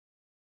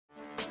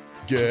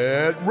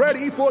Get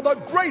ready for the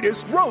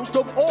greatest roast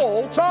of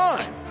all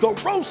time, the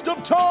Roast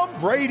of Tom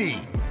Brady,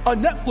 a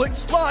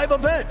Netflix live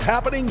event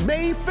happening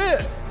May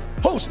 5th.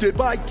 Hosted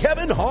by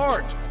Kevin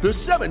Hart, the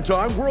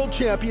 7-time world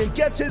champion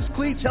gets his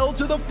cleats held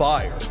to the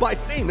fire by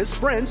famous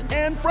friends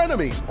and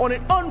frenemies on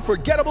an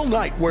unforgettable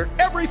night where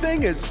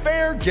everything is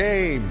fair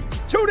game.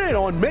 Tune in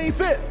on May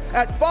 5th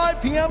at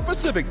 5 p.m.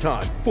 Pacific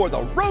time for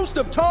the Roast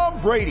of Tom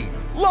Brady,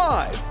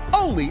 live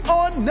only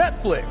on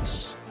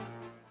Netflix.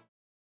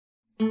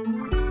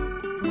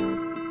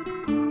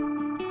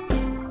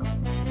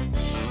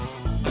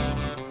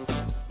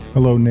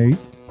 Hello, Nate.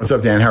 What's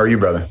up, Dan? How are you,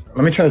 brother?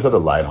 Let me turn this other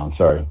light on.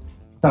 Sorry.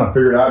 Trying to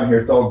figure it out in here.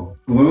 It's all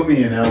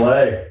gloomy in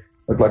LA.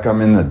 Look like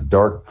I'm in the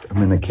dark.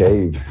 I'm in the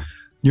cave.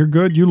 You're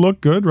good. You look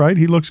good, right?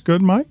 He looks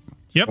good, Mike?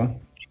 Yep. Okay,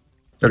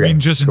 I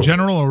mean, just in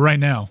general or right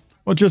now?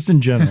 Well, just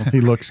in general,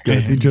 he looks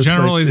good. He just, in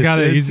general, he's got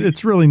it.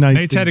 It's really nice.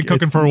 Nate's had it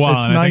cooking for a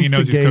while, and I think he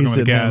knows he's cooking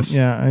with gas.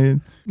 Yeah,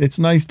 it's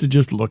nice to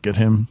just look at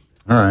him.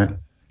 All right.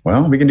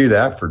 Well, we can do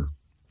that for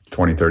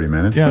 20, 30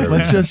 minutes. Yeah,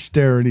 let's just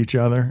stare at each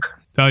other.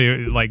 Tell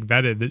you, like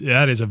that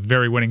is a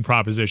very winning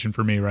proposition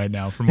for me right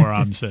now from where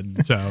I'm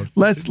sitting. So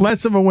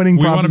less of a winning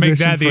we proposition. want to make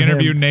that the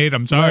interview, him. Nate.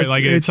 I'm sorry,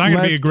 it's not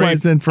going to be a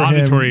great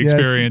auditory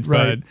experience,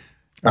 right. But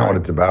not what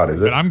it's about,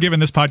 is it? But I'm giving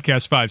this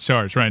podcast 5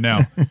 stars right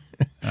now.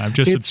 I've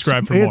just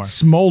subscribed for more. It's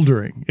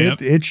smoldering.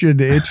 Yep. It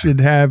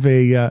should have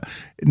a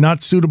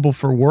not suitable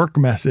for work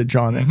message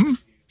on it. Mm-hmm.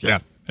 Yeah,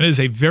 it is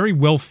a very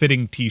well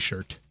fitting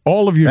T-shirt.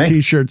 All of your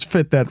T-shirts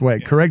fit that way,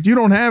 correct? You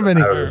don't have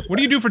any. What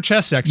do you do for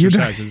chest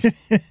exercises?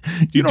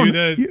 Do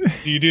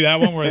you do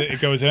that one where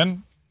it goes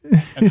in?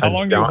 And how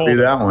long do you hold do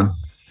that one.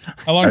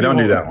 How long I don't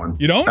do that one.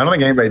 You don't? I don't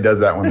think anybody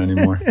does that one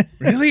anymore.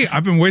 Really?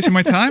 I've been wasting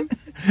my time?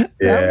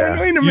 Yeah.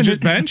 Wait a minute. You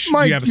just bench?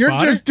 Mike, you have a you're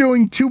spotter? just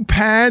doing 2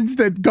 pads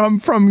that come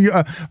from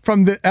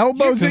the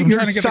elbows at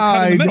your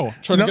side.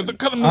 Trying to get the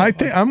cut in the middle. I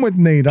think I'm with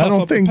Nate. I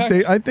don't think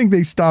I think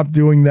they stopped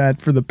doing that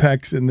for the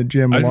pecs in the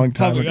gym a long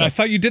time ago. I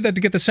thought you did that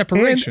to get the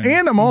separation.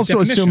 And I'm also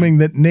assuming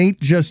that Nate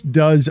just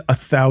does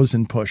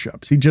 1,000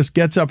 push-ups. He just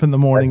gets up in the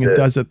morning and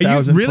does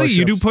 1,000 really? push-ups.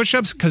 You do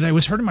push-ups? Because I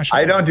was hurting my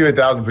shoulder. I don't do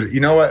 1,000 push-ups. You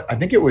know what? I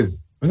think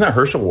wasn't that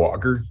Herschel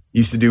Walker?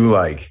 Used to do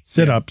like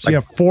sit-ups.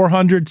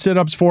 400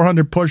 sit-ups,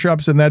 400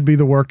 push-ups, and that'd be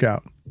the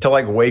workout. To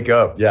like wake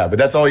up. Yeah, but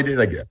that's all he did.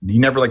 Like he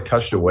never like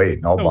touched a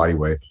weight, all body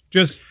weight.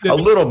 Just a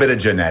little bit of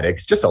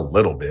genetics, just a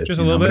little bit. Just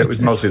a little bit. But it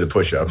was mostly the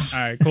push-ups. All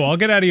right, cool. I'll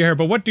get out of your hair.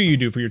 But what do you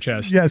do for your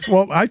chest? Yes,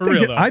 well, I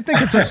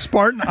think it's a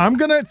Spartan. I'm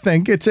gonna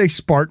think it's a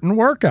Spartan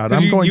workout.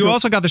 You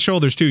also got the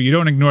shoulders too. You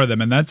don't ignore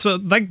them, and that's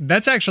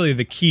actually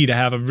the key to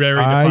have a very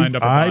defined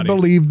upper body. I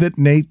believe that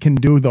Nate can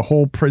do the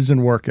whole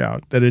prison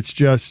workout. That it's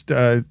just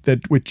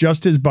that with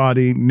just his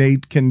body,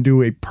 Nate can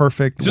do a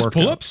perfect workout. Is this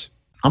pull-ups?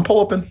 I'm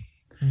pull-upping.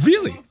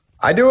 Really?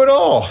 I do it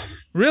all.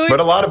 Really?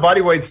 But a lot of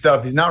body weight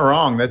stuff. He's not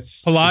wrong.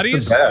 That's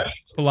Pilates. The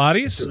best.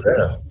 Pilates. It's the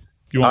best.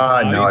 You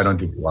want Pilates? No, I don't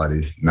do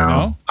Pilates.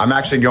 No, I'm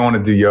actually going to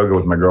do yoga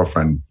with my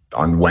girlfriend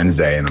on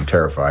Wednesday, and I'm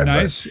terrified.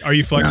 Nice. But, are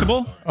you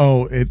flexible? Yeah.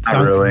 Oh, it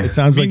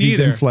sounds like he's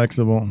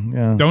inflexible.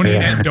 Yeah. Don't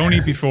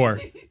eat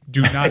before.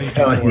 Do not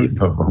eat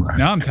before.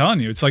 No, I'm telling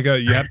you, it's like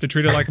you have to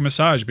treat it like a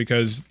massage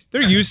because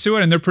they're used to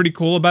it and they're pretty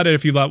cool about it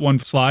if you let one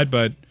slide,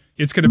 but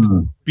it's going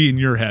to be in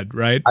your head,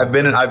 right? I've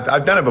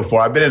done it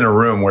before. I've been in a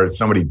room where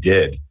somebody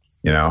did.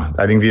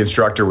 I think the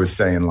instructor was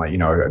saying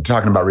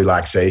talking about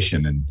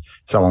relaxation, and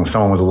someone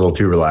was a little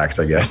too relaxed,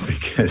 I guess,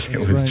 because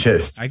it was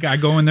just. I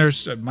go in there,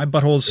 my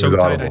butthole is so tight,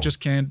 audible. I just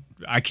can't.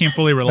 I can't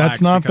fully relax.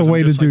 That's not the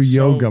way to do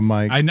yoga,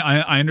 Mike.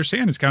 I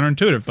understand it's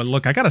counterintuitive, but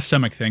look, I got a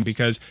stomach thing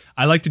because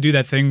I like to do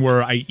that thing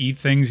where I eat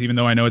things even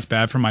though I know it's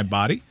bad for my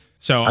body.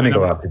 So I think a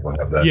lot of people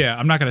have that. Yeah,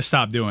 I'm not going to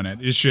stop doing it.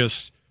 It's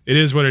just. It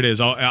is what it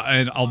is.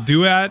 I'll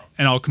do that,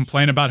 and I'll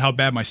complain about how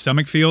bad my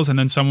stomach feels, and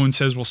then someone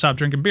says, well, stop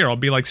drinking beer. I'll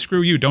be like,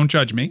 screw you, don't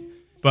judge me.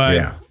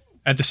 But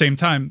at the same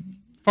time,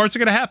 farts are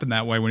going to happen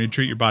that way when you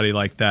treat your body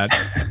like that.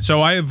 So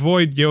I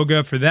avoid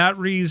yoga for that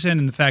reason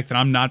and the fact that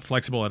I'm not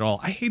flexible at all.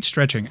 I hate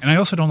stretching, and I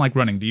also don't like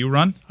running. Do you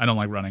run? I don't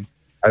like running.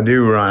 I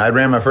do run. I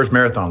ran my first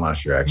marathon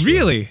last year, actually.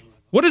 Really?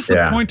 What is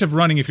the point of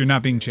running if you're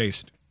not being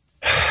chased?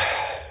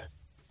 I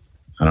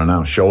don't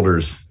know.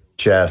 Shoulders,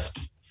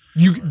 chest.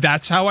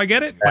 That's how I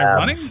get it? By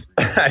running?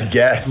 I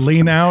guess.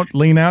 Lean out.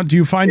 Do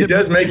you find it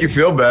does make you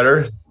feel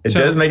better? It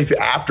does make you feel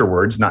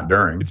afterwards, not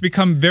during. It's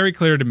become very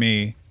clear to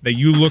me that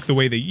you look the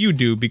way that you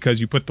do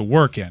because you put the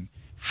work in.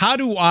 How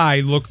do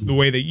I look the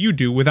way that you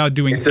do without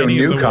doing any of the work? It's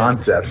a new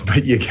concept,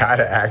 but you got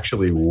to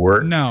actually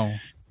work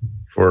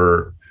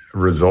for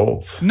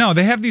results. No,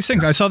 they have these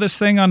things. I saw this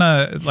thing on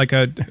a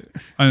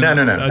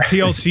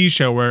TLC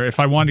show where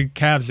if I wanted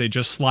calves, they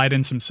just slide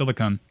in some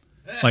silicone.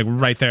 Like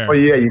right there. Oh,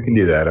 yeah, you can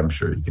do that. I'm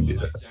sure you can do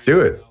that. Do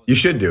it. You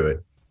should do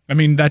it. I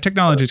mean, that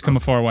technology has come a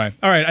far way.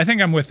 All right, I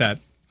think I'm with that.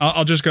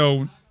 I'll just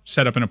go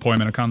set up an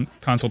appointment, a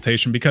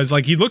consultation, because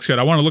like he looks good.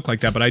 I want to look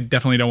like that, but I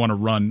definitely don't want to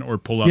run or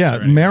pull up. Yeah,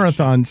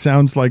 marathon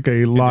sounds like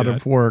a lot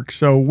of work.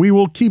 So we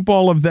will keep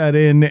all of that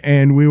in,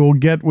 and we will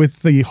get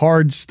with the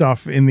hard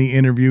stuff in the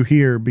interview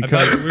here,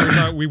 because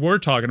we were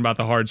talking about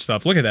the hard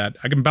stuff. Look at that.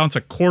 I can bounce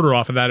a quarter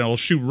off of that and it'll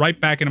shoot right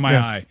back into my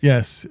eye.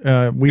 Yes.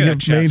 We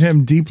have made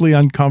him deeply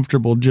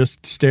uncomfortable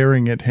just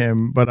staring at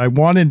him, but I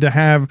wanted to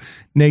have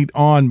Nate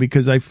on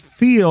because I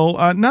feel,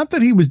 not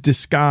that he was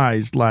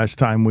disguised last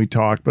time we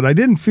talked, but I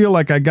didn't feel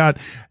like I got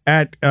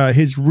at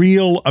his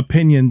real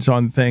opinions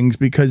on things,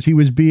 because he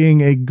was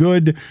being a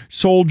good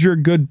soldier,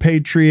 good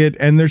patriot,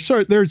 and there's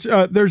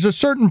a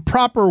certain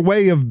proper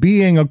way of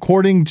being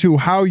according to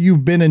how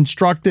you've been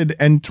instructed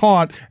and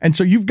taught, and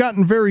so you've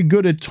gotten very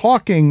good at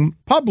talking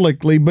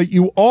publicly, but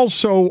you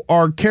also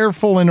are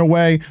careful in a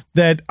way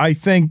that I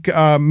think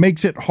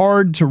makes it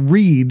hard to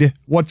read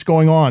what's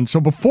going on. So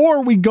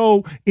before we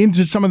go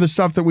into some of the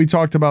stuff that we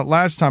talked about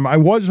last time, I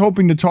was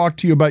hoping to talk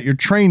to you about your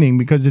training,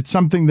 because it's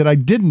something that I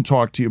didn't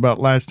talk to you about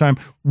last time.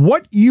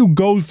 What you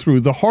go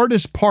through, the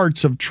hardest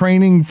parts of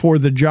training for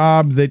the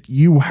job that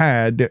you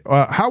had,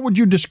 how would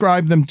you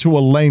describe them to a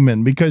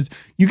layman? Because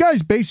you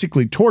guys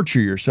basically torture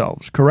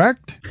yourselves,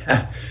 correct?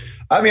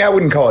 I mean, I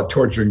wouldn't call it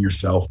torturing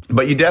yourself,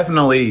 but you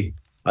definitely,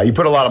 you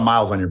put a lot of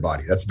miles on your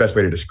body. That's the best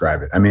way to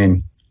describe it. I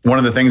mean, one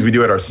of the things we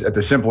do at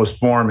the simplest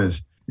form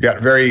is we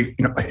got very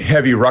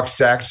heavy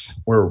rucksacks.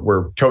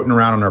 We're toting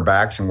around on our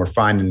backs, and we're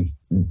finding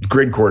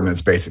grid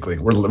coordinates. Basically,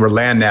 we're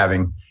land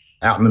navving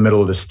out in the middle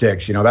of the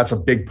sticks. That's a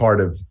big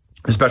part of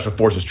the Special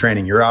Forces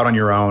training. You're out on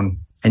your own,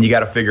 and you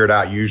got to figure it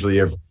out. Usually, you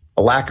have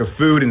a lack of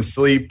food and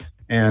sleep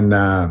and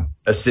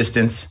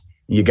assistance.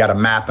 You got a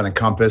map and a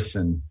compass,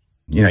 and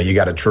you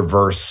got to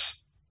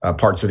traverse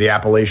parts of the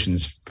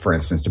Appalachians, for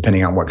instance,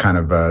 depending on what kind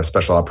of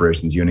special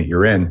operations unit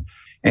you're in.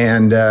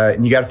 And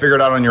you got to figure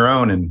it out on your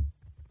own. And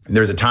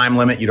there's a time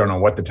limit. You don't know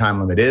what the time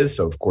limit is.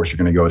 So of course you're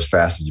going to go as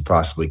fast as you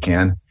possibly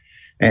can.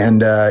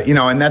 And,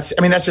 and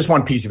that's just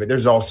one piece of it.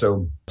 There's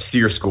also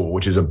SEER School,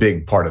 which is a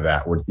big part of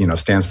that, where,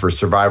 stands for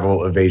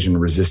Survival, Evasion,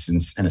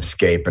 Resistance, and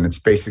Escape. And it's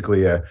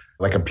basically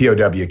like a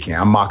POW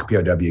camp, a mock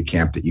POW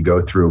camp that you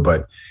go through,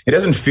 but it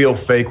doesn't feel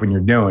fake when you're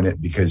doing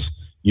it, because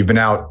you've been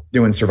out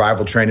doing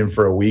survival training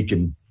for a week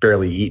and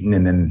barely eaten.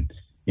 And then,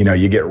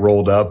 you get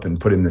rolled up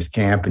and put in this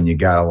camp, and you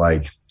got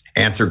to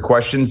answer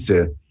questions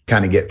to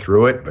kind of get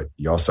through it. But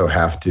you also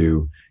have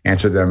to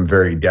answer them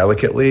very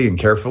delicately and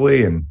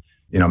carefully, and,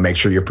 make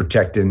sure you're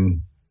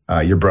protecting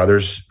your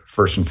brothers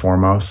first and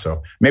foremost.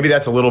 So maybe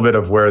that's a little bit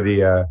of where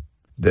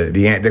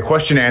the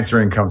question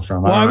answering comes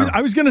from. Well,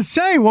 I was going to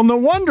say, well, no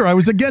wonder I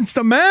was against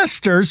a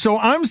master. So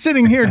I'm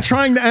sitting here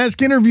trying to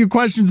ask interview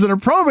questions that are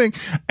probing,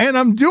 and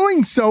I'm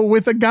doing so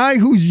with a guy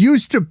who's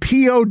used to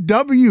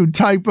POW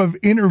type of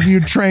interview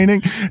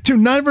training, to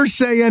never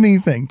say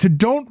anything, to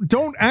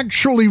don't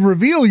actually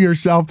reveal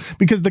yourself,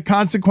 because the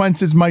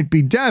consequences might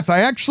be death. I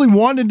actually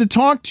wanted to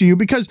talk to you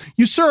because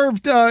you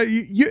served,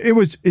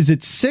 is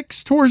it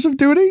 6 tours of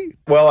duty?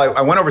 Well,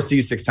 I went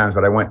overseas 6 times,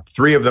 but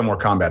 3 of them were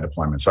combat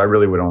deployments. So I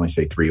really would only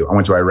say 3. I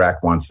went to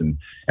Iraq once and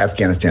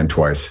Afghanistan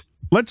twice.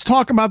 Let's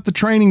talk about the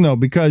training, though,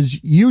 because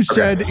you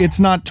said it's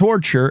not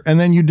torture, and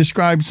then you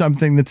described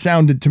something that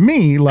sounded to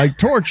me like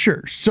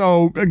torture.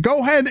 So go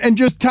ahead and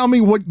just tell me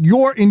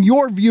in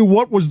your view,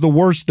 what was the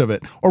worst of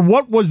it, or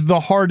what was the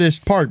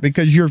hardest part?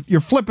 Because you're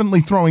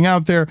flippantly throwing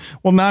out there,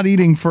 well, not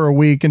eating for a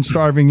week and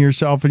starving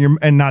yourself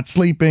and not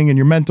sleeping, and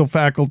your mental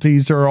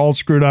faculties are all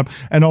screwed up,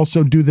 and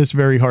also do this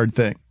very hard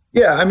thing.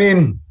 Yeah, I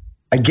mean,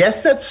 I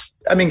guess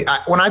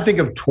when I think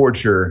of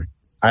torture,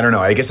 I don't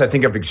know. I guess I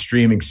think of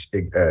extreme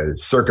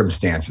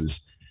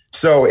circumstances.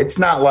 So it's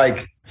not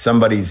like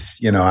somebody's,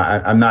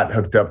 I'm not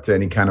hooked up to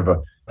any kind of a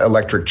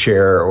electric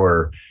chair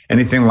or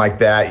anything like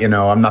that.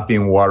 I'm not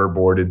being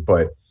waterboarded,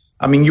 but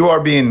I mean, you are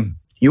being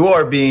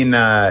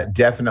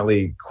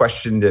definitely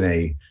questioned in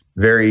a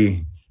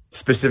very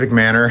specific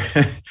manner.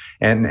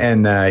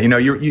 and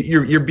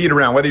you're beat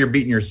around, whether you're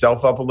beating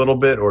yourself up a little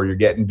bit or you're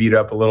getting beat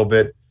up a little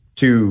bit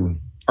to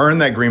earn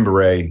that Green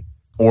Beret,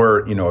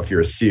 or, if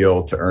you're a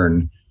SEAL, to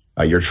earn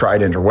your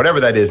Trident or whatever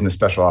that is in the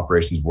special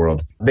operations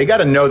world. They got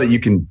to know that you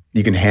can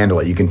handle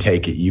it, you can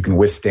take it, you can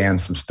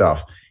withstand some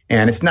stuff.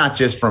 And it's not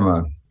just from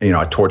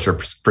a torture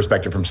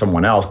perspective from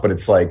someone else, but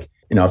it's like,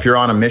 if you're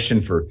on a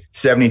mission for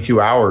 72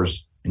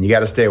 hours and you got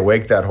to stay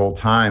awake that whole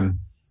time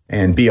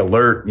and be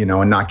alert,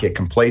 and not get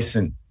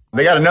complacent,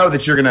 they got to know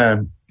that you're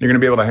going to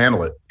be able to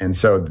handle it. And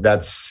so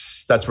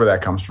that's where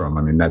that comes from.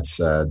 I mean, that's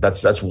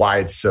why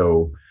it's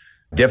so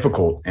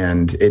difficult.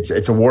 And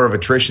it's a war of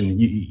attrition.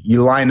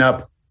 You line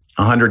up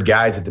 100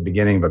 guys at the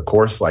beginning of a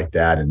course like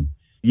that, and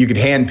you could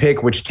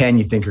handpick which 10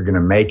 you think are going to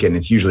make it. And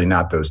it's usually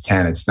not those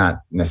 10. It's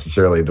not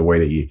necessarily the way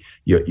that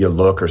you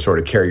look or sort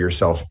of carry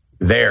yourself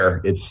there.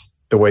 It's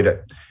the way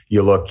that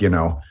you look,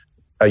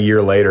 a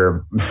year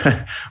later,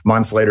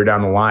 months later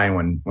down the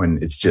line, when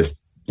it's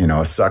just,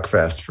 a suck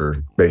fest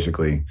for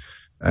basically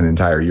an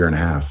entire year and a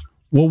half.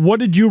 Well, what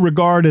did you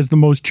regard as the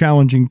most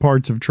challenging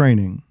parts of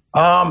training?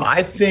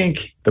 I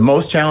think the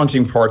most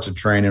challenging parts of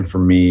training for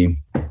me,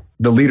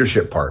 the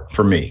leadership part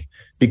for me,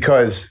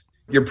 because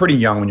you're pretty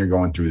young when you're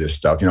going through this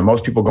stuff.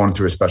 Most people going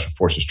through a special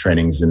forces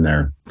trainings in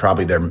their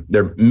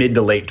mid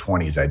to late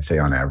 20s, I'd say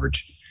on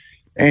average.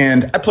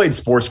 And I played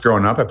sports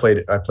growing up. I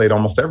played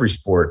almost every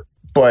sport,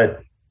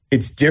 but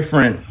it's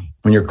different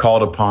when you're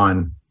called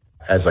upon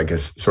as like a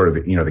sort of,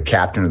 the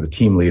captain or the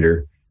team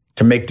leader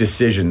to make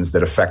decisions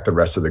that affect the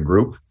rest of the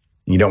group.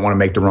 You don't want to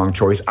make the wrong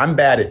choice. I'm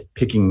bad at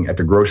picking at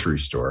the grocery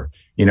store.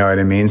 You know what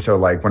I mean? So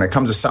like when it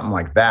comes to something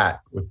like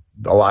that with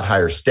a lot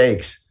higher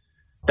stakes,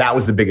 that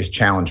was the biggest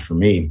challenge for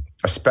me,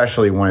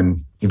 especially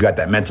when you've got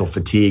that mental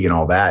fatigue and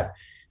all that.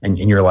 And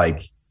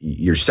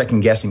you're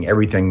second guessing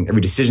everything,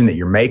 every decision that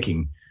you're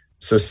making.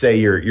 So say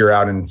you're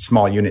out in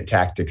small unit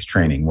tactics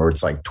training where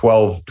it's like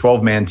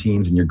 12 man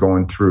teams and you're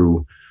going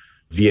through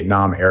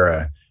Vietnam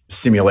era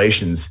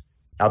simulations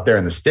out there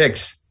in the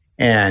sticks.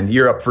 And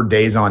you're up for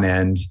days on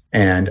end.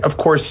 And of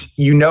course,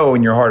 in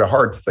your heart of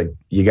hearts, like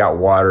you got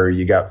water,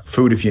 you got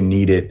food if you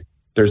need it.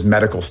 There's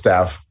medical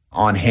staff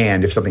on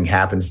hand if something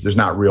happens. There's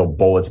not real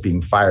bullets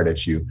being fired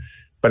at you.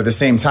 But at the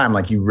same time,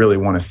 like you really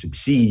want to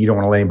succeed. You don't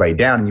want to let anybody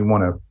down, and you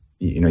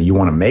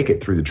want to make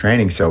it through the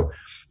training. So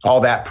all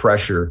that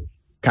pressure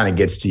kind of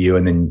gets to you.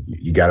 And then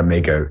you got to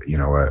make a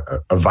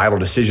vital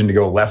decision to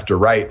go left or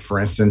right, for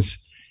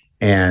instance.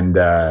 And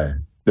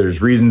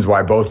there's reasons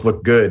why both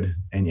look good.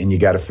 And you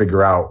got to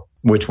figure out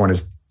which one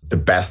is the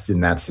best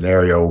in that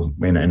scenario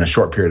in a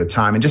short period of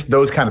time. And just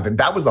those kind of things.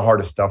 That was the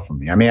hardest stuff for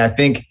me. I mean, I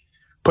think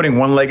putting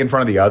one leg in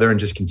front of the other and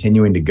just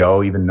continuing to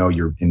go, even though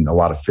you're in a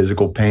lot of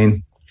physical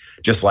pain,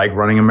 just like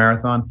running a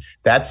marathon,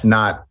 that's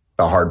not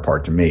the hard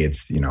part to me.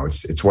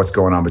 It's what's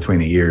going on between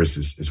the ears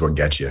is what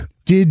gets you.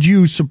 Did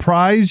you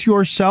surprise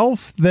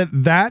yourself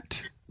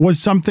that was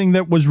something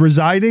that was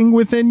residing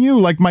within you?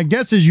 Like, my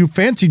guess is you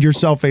fancied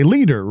yourself a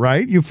leader,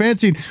 right? You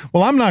fancied,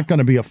 well, I'm not going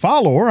to be a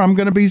follower. I'm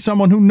going to be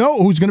someone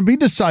who's going to be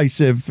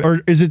decisive. Or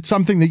is it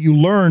something that you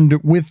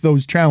learned with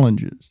those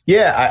challenges?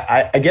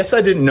 Yeah, I guess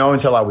I didn't know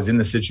until I was in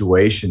the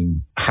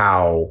situation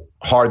how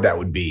hard that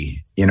would be.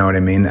 You know what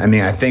I mean?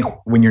 I think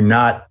when you're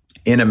not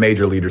in a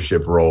major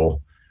leadership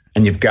role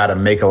and you've got to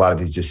make a lot of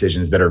these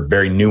decisions that are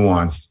very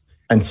nuanced,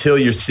 until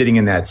you're sitting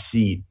in that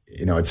seat,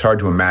 it's hard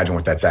to imagine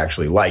what that's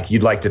actually like.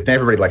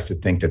 Everybody likes to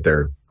think that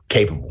they're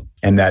capable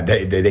and that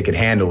they could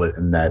handle it,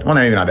 and that, well,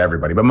 maybe not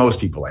everybody, but most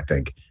people, I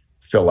think,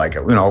 feel like,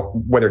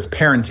 whether it's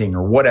parenting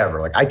or whatever,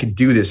 like I could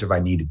do this if I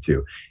needed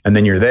to. And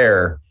then you're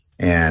there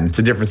and it's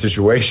a different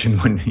situation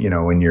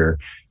when you're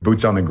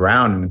boots on the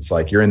ground, and it's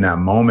like you're in that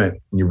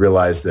moment and you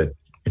realize that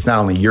it's not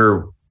only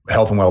your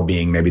health and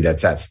well-being, maybe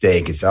that's at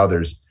stake, it's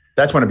others.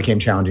 That's when it became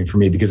challenging for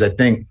me, because I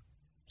think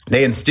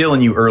they instill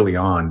in you early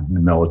on in the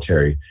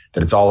military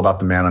that it's all about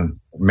the man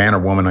or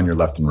woman on your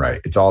left and right.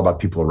 It's all about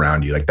people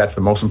around you. Like, that's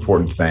the most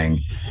important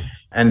thing.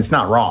 And it's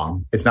not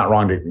wrong. It's not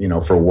wrong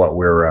to, for what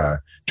we're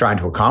trying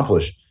to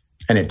accomplish.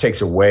 And it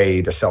takes away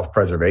the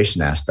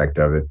self-preservation aspect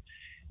of it.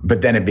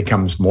 But then it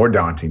becomes more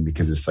daunting,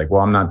 because it's like,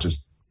 well, I'm not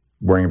just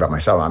worrying about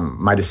myself.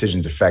 My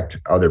decisions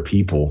affect other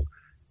people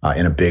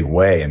in a big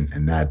way.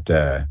 And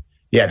that,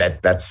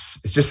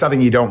 it's just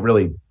something you don't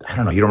really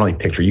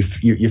picture.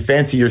 You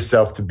fancy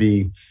yourself to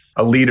be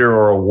a leader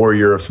or a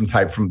warrior of some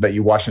type that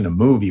you watch in a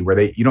movie where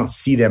you don't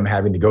see them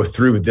having to go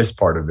through this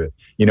part of it.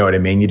 You know what I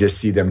mean? You just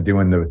see them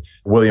doing the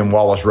William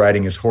Wallace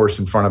riding his horse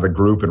in front of the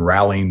group and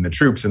rallying the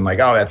troops and like,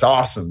 oh, that's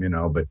awesome,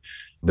 but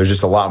there's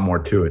just a lot more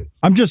to it.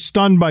 I'm just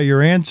stunned by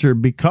your answer,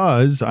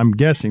 because I'm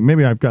guessing,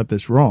 maybe I've got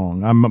this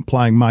wrong. I'm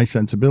applying my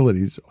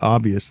sensibilities,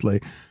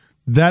 obviously.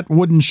 That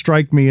wouldn't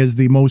strike me as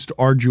the most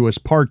arduous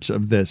parts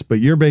of this, but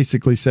you're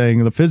basically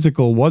saying the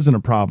physical wasn't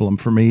a problem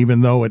for me,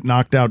 even though it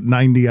knocked out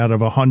 90 out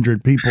of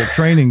 100 people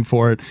training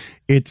for it.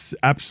 It's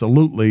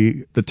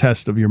absolutely the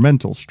test of your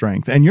mental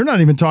strength. And you're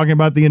not even talking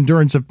about the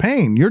endurance of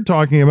pain. You're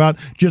talking about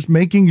just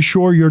making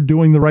sure you're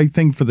doing the right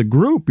thing for the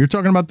group. You're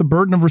talking about the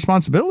burden of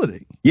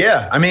responsibility.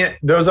 Yeah.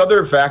 Those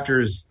other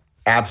factors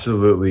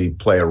absolutely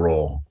play a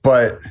role,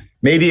 but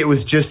maybe it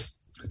was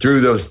just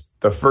through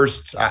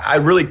I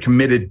really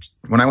committed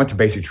when I went to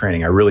basic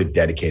training. I really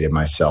dedicated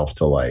myself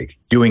to like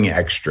doing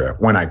extra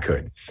when I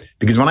could,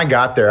 because when I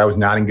got there, I was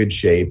not in good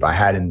shape. I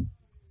hadn't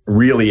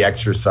really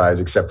exercised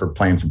except for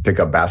playing some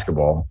pickup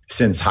basketball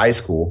since high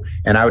school.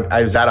 And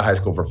I was out of high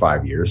school for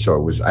 5 years.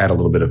 So I had a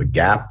little bit of a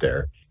gap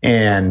there.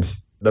 And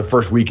the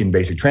first week in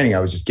basic training, I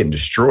was just getting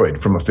destroyed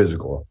from a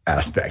physical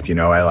aspect.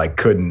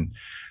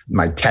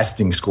 My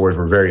testing scores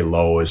were very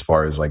low as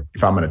far as like,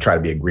 if I'm going to try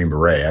to be a Green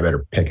Beret, I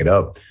better pick it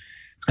up.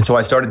 And so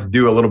I started to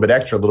do a little bit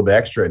extra.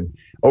 And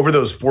over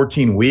those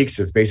 14 weeks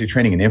of basic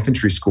training in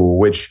infantry school,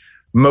 which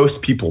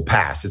most people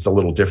pass, it's a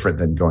little different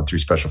than going through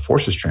special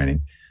forces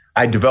training,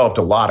 I developed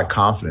a lot of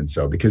confidence,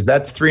 because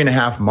that's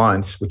 3.5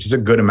 months, which is a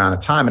good amount of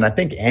time. And I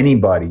think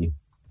anybody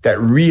that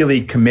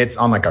really commits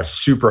on like a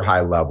super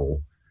high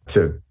level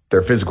to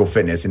their physical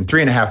fitness in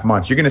 3.5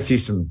 months, you're going to see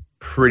some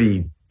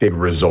pretty big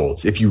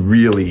results. If you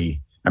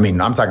really,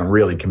 I'm talking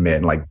really commit,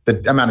 and like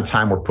the amount of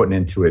time we're putting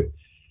into it,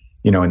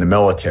 in the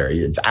military,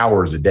 it's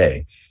hours a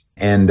day.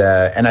 And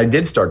I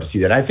did start to see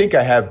that. I think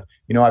I have,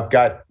 I've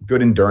got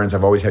good endurance.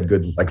 I've always had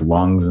good like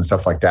lungs and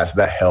stuff like that. So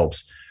that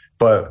helps.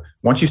 But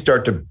once you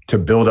start to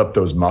build up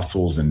those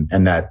muscles and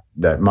that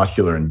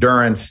muscular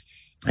endurance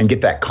and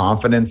get that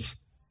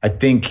confidence, I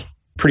think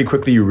pretty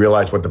quickly you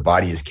realize what the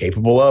body is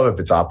capable of if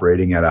it's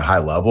operating at a high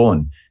level,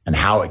 and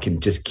how it can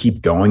just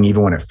keep going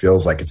even when it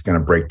feels like it's going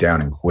to break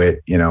down and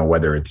quit,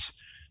 whether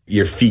it's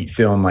your feet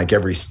feeling like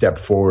every step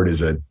forward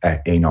is a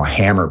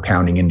hammer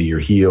pounding into your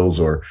heels,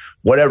 or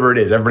whatever it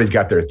is. Everybody's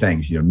got their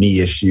things, knee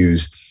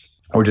issues,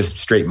 or just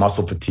straight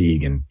muscle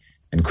fatigue and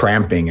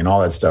cramping and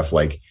all that stuff.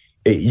 Like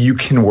you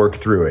can work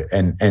through it,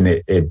 and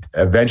it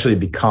eventually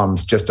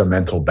becomes just a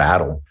mental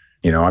battle.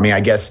 I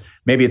guess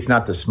maybe it's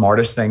not the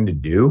smartest thing to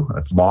do.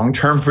 It's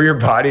long-term for your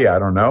body. I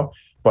don't know,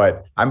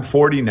 but I'm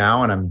 40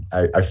 now and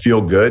I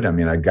feel good. I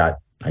mean, I got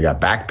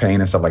back pain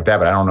and stuff like that,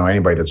 but I don't know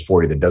anybody that's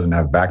 40 that doesn't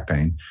have back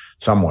pain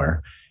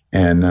somewhere.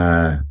 And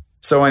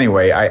so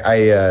anyway,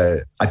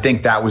 I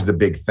think that was the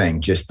big thing.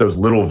 Just those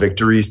little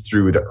victories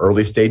through the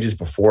early stages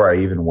before I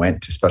even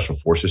went to Special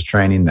Forces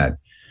training that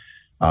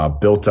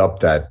built up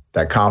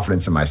that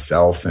confidence in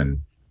myself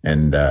and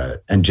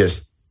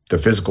just the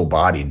physical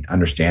body,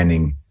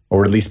 understanding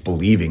or at least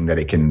believing that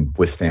it can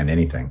withstand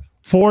anything.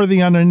 For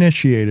the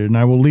uninitiated, and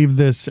I will leave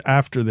this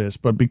after this,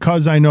 but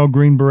because I know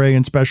Green Beret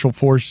and Special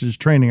Forces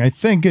training, I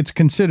think it's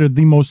considered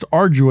the most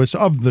arduous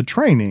of the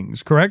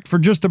trainings, correct? For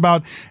just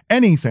about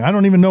anything. I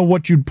don't even know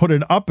what you'd put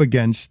it up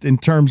against in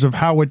terms of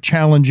how it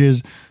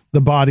challenges the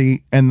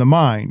body and the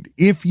mind.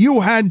 If you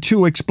had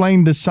to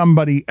explain to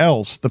somebody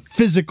else the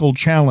physical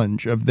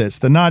challenge of this,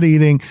 the not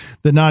eating,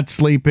 the not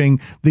sleeping,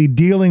 the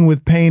dealing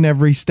with pain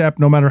every step,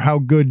 no matter how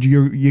good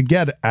you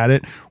get at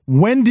it,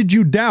 when did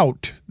you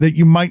doubt that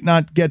you might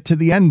not get to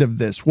the end of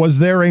this? Was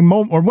there a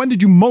moment, or when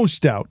did you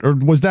most doubt, or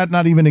was that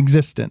not even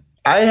existent?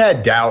 I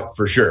had doubt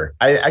for sure.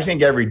 I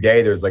think every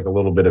day there's like a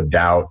little bit of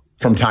doubt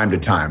from time to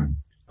time.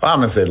 Well, I'm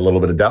going to say a little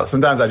bit of doubt.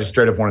 Sometimes I just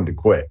straight up wanted to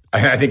quit.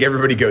 I think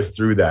everybody goes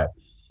through that.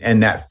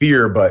 And that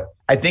fear, but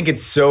I think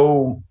it's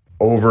so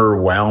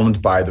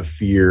overwhelmed by the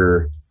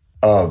fear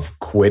of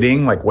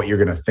quitting, like what you're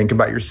going to think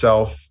about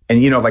yourself. And,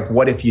 like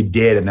what if you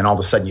did, and then all of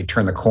a sudden you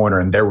turn the corner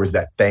and there was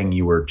that thing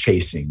you were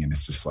chasing. And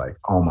it's just like,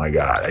 oh my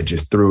God, I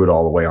just threw it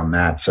all away on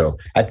that. So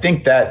I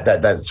think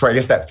that's why I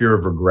guess that fear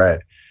of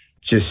regret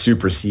just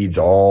supersedes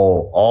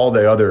all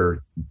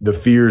the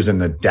fears and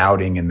the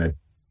doubting and the,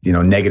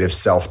 negative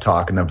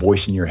self-talk and the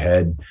voice in your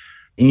head.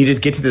 And you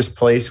just get to this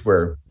place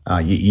where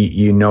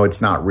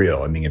it's not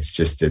real. I mean, it's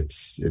just,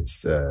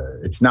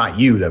 it's not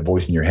you, that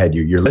voice in your head.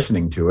 You're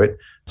listening to it.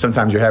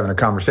 Sometimes you're having a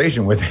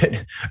conversation with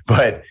it,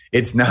 but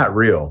it's not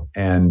real.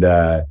 And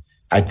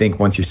I think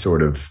once you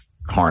sort of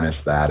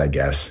harness that, I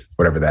guess,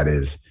 whatever that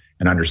is,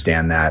 and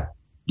understand that,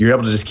 you're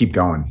able to just keep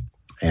going.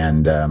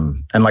 And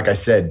like I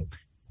said,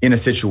 in a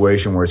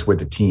situation where it's with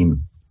the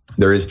team,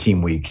 there is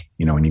team week,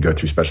 when you go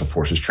through Special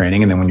Forces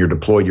training. And then when you're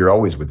deployed, you're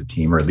always with the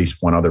team, or at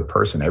least one other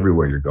person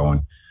everywhere you're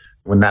going.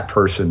 When that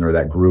person or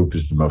that group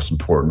is the most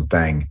important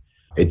thing,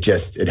 it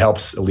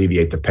helps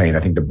alleviate the pain. I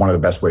think that one of the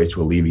best ways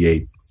to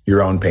alleviate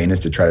your own pain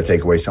is to try to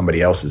take away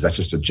somebody else's. That's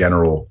just a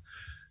general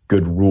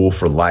good rule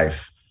for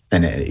life.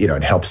 And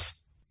it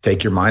helps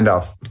take your mind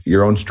off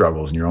your own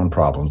struggles and your own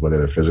problems, whether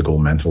they're physical,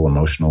 mental,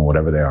 emotional,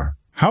 whatever they are.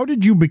 How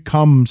did you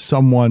become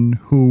someone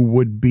who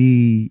would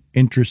be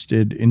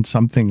interested in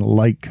something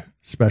like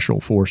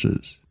Special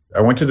Forces?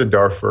 I went to the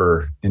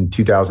Darfur in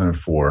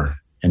 2004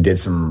 and did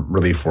some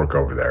relief work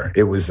over there.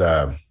 It was,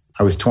 I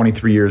was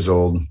 23 years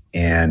old,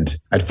 and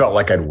I felt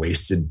like I'd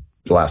wasted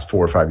the last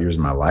 4 or 5 years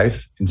of my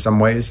life in some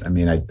ways. I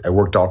mean, I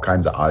worked all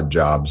kinds of odd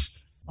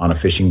jobs on a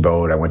fishing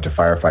boat. I went to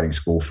firefighting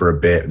school for a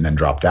bit and then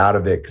dropped out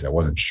of it because I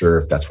wasn't sure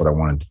if that's what I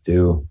wanted to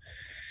do.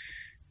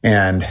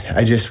 And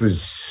I just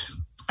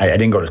I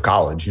didn't go to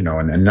college,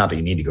 and not that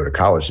you need to go to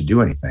college to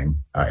do anything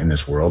in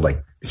this world.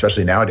 Like,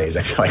 especially nowadays,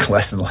 I feel like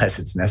less and less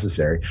it's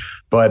necessary.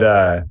 But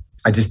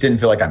I just didn't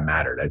feel like I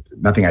mattered.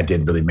 Nothing I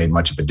did really made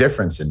much of a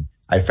difference. And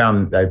I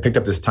picked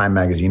up this Time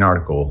magazine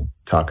article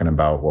talking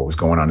about what was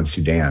going on in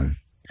Sudan,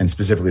 and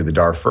specifically the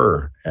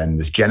Darfur, and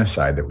this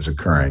genocide that was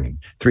occurring. And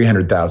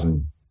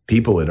 300,000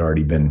 people had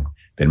already been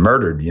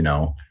murdered,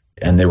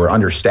 and they were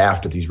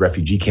understaffed at these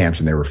refugee camps,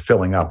 and they were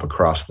filling up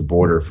across the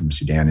border from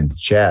Sudan into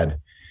Chad.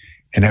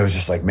 And I was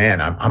just like, man,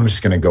 I'm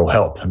just going to go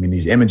help. I mean,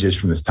 these images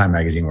from this Time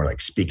magazine were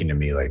like speaking to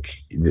me. Like,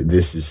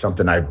 this is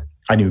something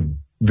I knew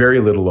very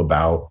little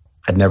about.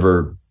 I'd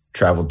never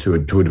traveled to a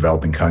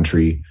developing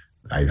country.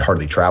 I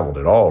hardly traveled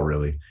at all,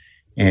 really.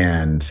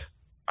 And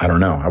I don't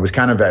know. I was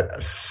kind of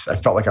I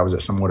felt like I was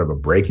at somewhat of a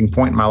breaking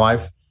point in my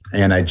life.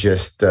 And I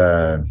just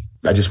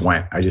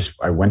went.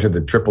 I went to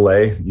the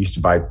AAA. I used to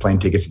buy plane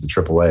tickets at the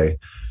AAA.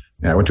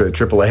 And I went to the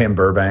AAA in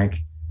Burbank,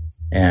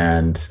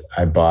 and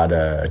I bought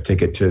a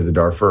ticket to the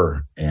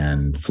Darfur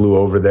and flew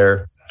over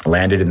there,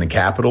 landed in the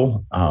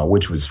capital,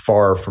 which was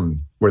far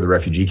from where the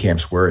refugee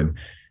camps were, and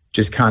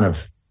just kind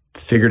of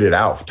figured it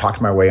out,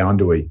 talked my way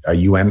onto a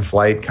UN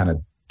flight, kind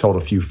of told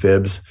a few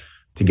fibs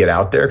to get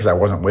out there because I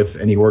wasn't with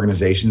any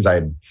organizations.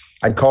 I'd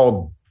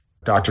called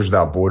Doctors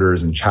Without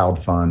Borders and Child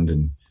Fund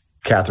and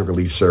Catholic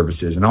Relief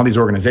Services and all these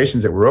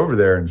organizations that were over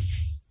there. And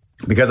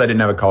because I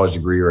didn't have a college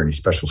degree or any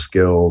special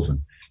skills, and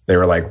they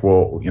were like,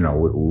 well,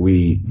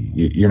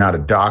 you're not a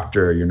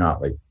doctor. You're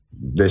not like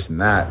this and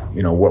that.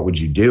 What would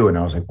you do? And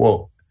I was like,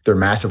 well, they're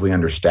massively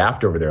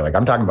understaffed over there. Like,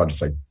 I'm talking about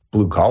just like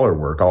blue collar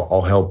work.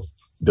 I'll help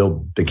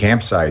build the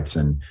campsites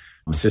and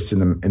assist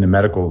in the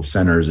medical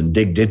centers and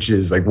dig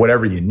ditches, like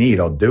whatever you need,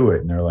 I'll do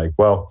it. And they're like,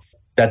 well,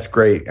 that's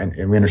great.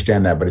 And we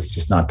understand that, but it's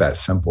just not that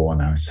simple.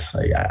 And I was just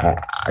like,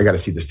 I got to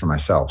see this for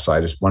myself. So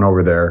I just went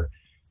over there.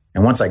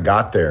 And once I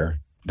got there,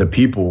 the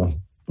people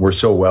were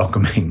so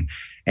welcoming.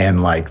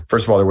 And like,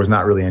 first of all, there was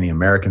not really any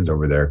Americans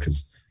over there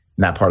because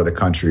in that part of the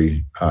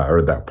country,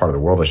 or that part of the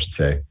world, I should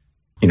say,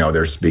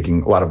 they're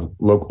speaking a lot of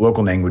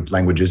local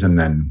languages. And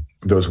then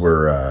those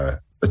were,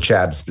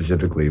 Chad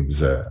specifically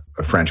was a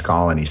French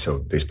colony, so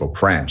they spoke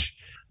French.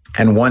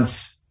 And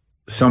once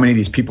so many of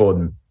these people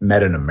had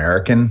met an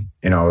American,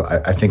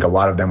 I think a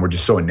lot of them were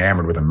just so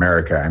enamored with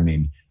America. I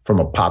mean, from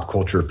a pop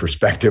culture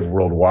perspective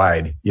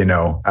worldwide,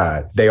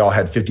 they all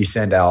had 50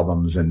 Cent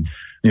albums and,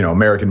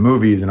 American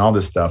movies and all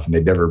this stuff, and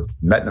they'd never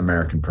met an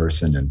American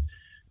person. And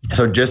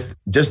so just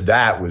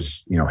that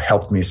was,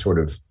 helped me sort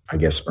of, I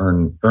guess,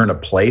 earn a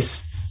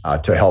place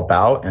to help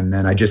out. And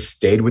then I just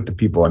stayed with the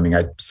people. I mean,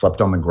 I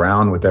slept on the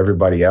ground with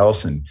everybody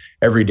else. And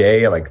every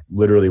day, like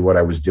literally what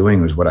I was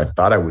doing was what I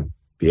thought I would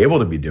be able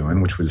to be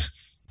doing, which was,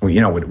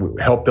 would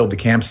help build the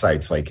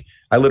campsites. Like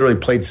I literally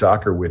played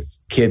soccer with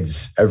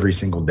kids every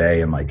single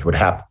day and like would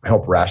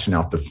help ration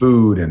out the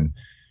food and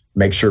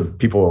make sure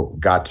people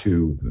got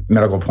to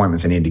medical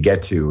appointments they needed to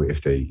get to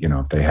if they,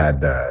 if they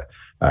had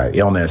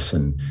illness.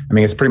 And I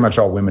mean, it's pretty much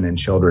all women and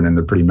children and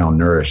they're pretty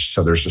malnourished.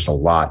 So there's just a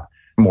lot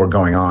more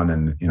going on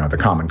than, the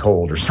common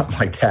cold or something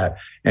like that.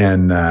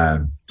 And I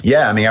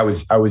mean, I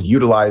was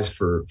utilized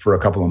for a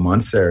couple of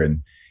months there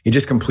and it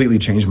just completely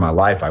changed my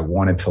life. I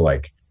wanted to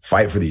like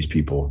fight for these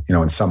people,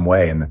 in some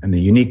way. And the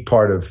unique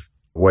part of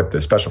what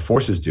the Special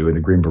Forces do in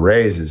the Green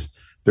Berets is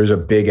there's a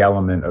big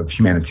element of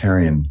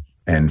humanitarian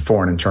and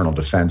foreign internal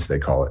defense, they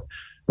call it,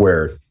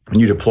 where when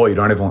you deploy, you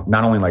don't have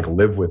not only like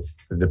live with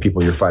the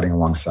people you're fighting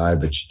alongside,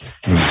 but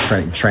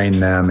you train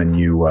them and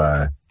you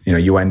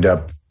end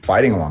up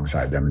fighting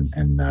alongside them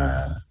and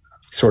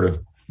sort of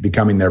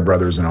becoming their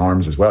brothers in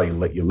arms as well.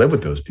 You live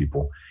with those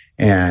people.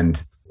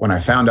 And when I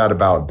found out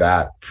about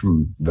that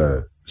from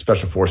the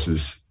Special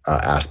Forces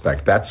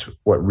aspect, that's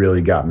what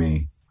really got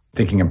me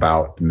thinking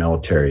about the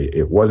military.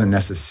 It wasn't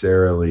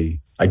necessarily,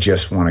 I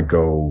just want to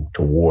go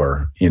to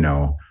war.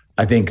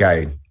 I think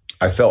I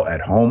felt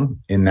at home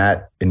in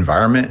that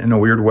environment in a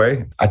weird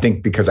way. I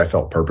think because I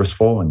felt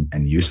purposeful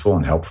and useful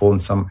and helpful in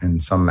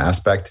some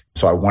aspect.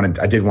 So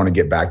I did want to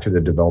get back to the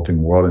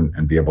developing world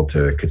and be able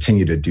to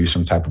continue to do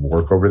some type of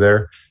work over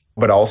there.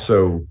 But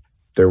also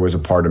there was a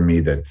part of me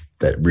that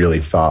really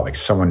thought like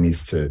someone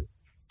needs to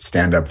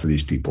stand up for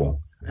these people.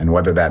 And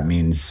whether that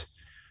means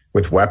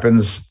with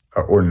weapons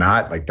or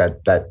not, like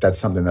that's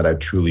something that I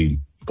truly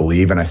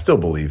believe. And I still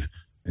believe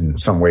in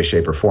some way,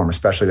 shape or form,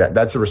 especially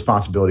that's a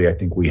responsibility I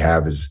think we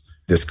have as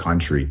this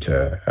country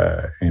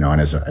to,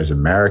 and as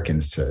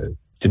Americans to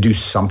do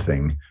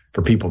something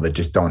for people that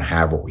just don't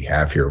have what we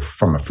have here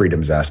from a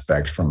freedoms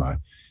aspect, from a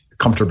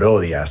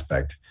comfortability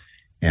aspect.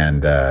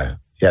 And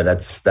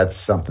that's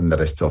something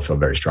that I still feel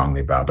very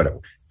strongly about.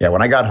 But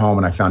when I got home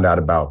and I found out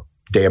about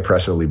De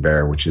Oppresso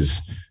Liber,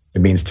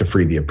 it means to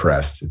free the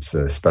oppressed. It's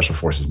the Special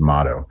Forces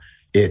motto.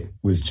 It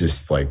was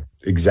just like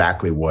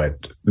exactly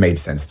what made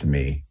sense to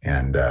me.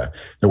 And there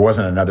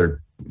wasn't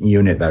another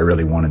unit that I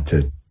really wanted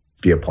to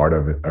be a part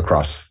of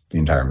across the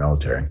entire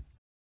military.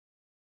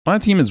 My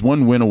team is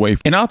one win away,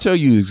 and I'll tell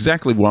you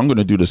exactly what I'm going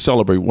to do to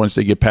celebrate once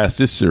they get past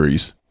this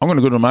series. I'm going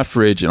to go to my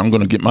fridge and I'm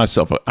going to get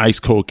myself an ice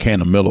cold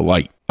can of Miller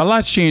Lite. A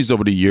lot's changed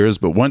over the years,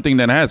 but one thing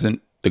that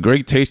hasn't, the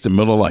great taste of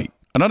Miller Lite.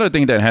 Another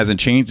thing that hasn't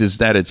changed is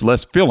that it's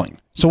less filling.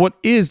 So what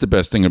is the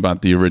best thing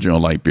about the original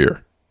light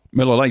beer?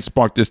 Miller Lite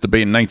sparked this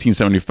debate in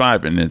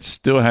 1975, and it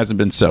still hasn't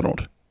been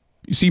settled.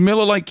 You see,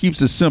 Miller Lite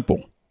keeps it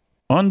simple.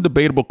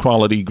 Undebatable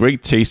quality,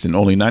 great taste, and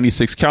only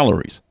 96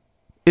 calories.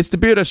 It's the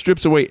beer that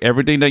strips away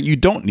everything that you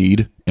don't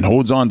need and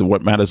holds on to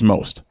what matters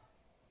most.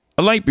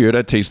 A light beer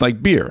that tastes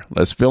like beer,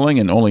 less filling,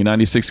 and only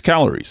 96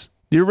 calories.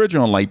 The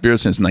original light beer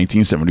since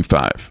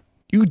 1975.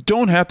 You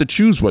don't have to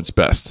choose what's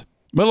best.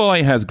 Miller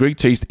Lite has great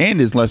taste and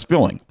is less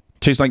filling.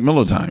 Tastes like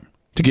Miller time.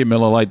 To get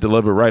Miller Lite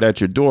delivered right at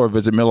your door,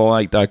 visit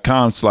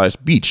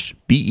MillerLite.com/beach,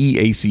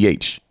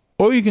 BEACH.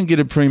 Or you can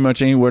get it pretty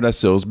much anywhere that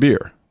sells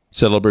beer.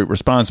 Celebrate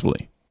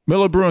responsibly.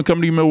 Miller Brewing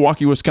Company,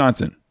 Milwaukee,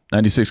 Wisconsin.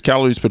 96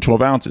 calories per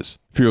 12 ounces.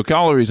 Fewer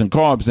calories and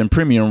carbs than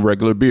premium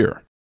regular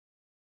beer.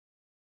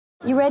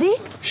 You ready?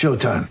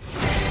 Showtime.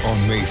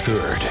 On May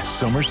 3rd,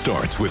 summer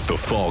starts with The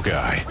Fall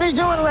Guy. Let's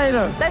do it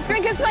later. Let's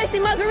drink a spicy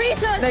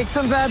margarita. Make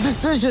some bad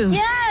decisions.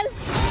 Yes.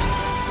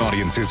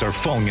 Audiences are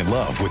falling in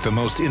love with the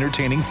most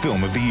entertaining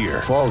film of the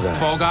year. Fall Guy.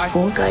 Fall Guy.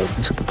 Fall Guy.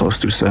 That's what the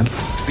poster said.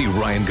 See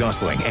Ryan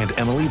Gosling and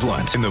Emily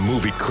Blunt in the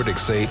movie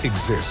critics say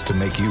exists to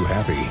make you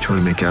happy. Trying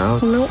to make it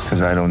out? Nope.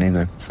 Because I don't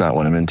either. It's not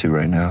what I'm into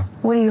right now.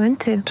 What are you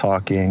into?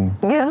 Talking.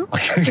 Yeah.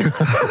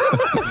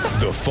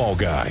 The Fall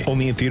Guy.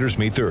 Only in theaters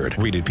May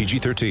 3rd. Rated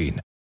PG-13.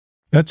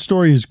 That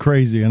story is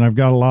crazy, and I've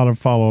got a lot of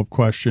follow-up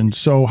questions.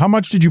 So how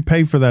much did you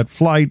pay for that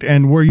flight,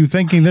 and were you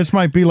thinking this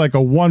might be like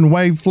a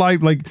one-way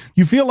flight? Like,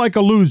 you feel like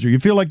a loser. You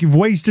feel like you've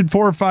wasted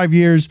 4 or 5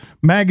 years.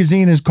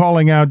 Magazine is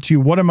calling out to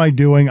you. What am I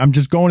doing? I'm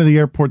just going to the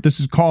airport. This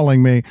is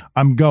calling me.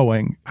 I'm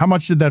going. How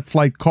much did that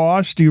flight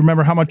cost? Do you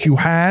remember how much you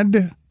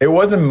had? It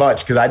wasn't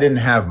much because I didn't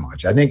have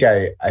much. I think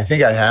I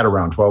had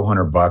around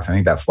 $1,200. I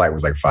think that flight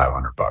was like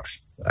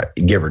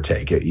 $500, give or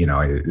take.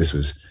 This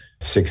was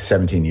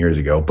 17 years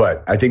ago,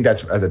 but I think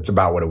that's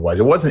about what it was.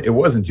 It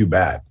wasn't too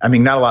bad. I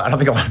mean, not a lot. I don't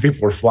think a lot of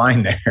people were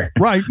flying there.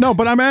 Right. No,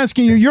 but I'm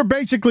asking you, you're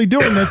basically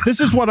doing this. This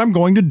is what I'm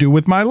going to do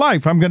with my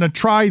life. I'm going to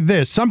try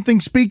this. Something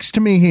speaks to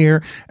me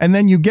here. And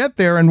then you get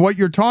there, and what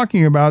you're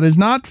talking about is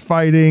not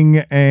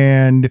fighting,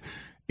 and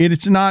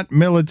it's not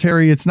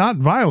military. It's not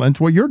violent.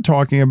 What you're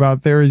talking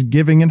about there is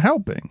giving and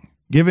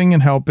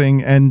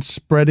helping and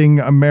spreading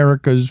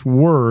America's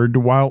word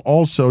while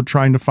also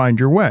trying to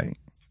find your way.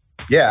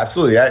 Yeah,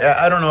 absolutely.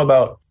 I don't know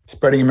about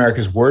spreading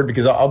America's word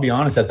because I'll be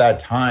honest, at that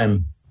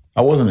time,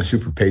 I wasn't a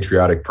super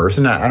patriotic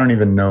person. I don't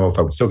even know if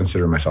I would still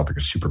consider myself like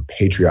a super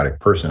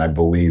patriotic person. I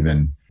believe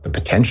in the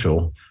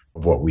potential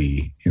of what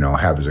we,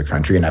 have as a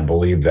country. And I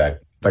believe that,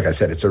 like I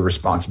said, it's a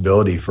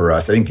responsibility for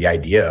us. I think the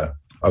idea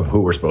of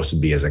who we're supposed to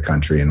be as a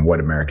country and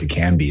what America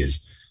can be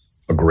is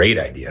a great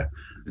idea,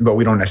 but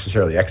we don't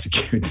necessarily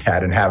execute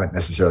that and haven't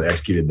necessarily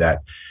executed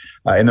that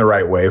in the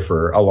right way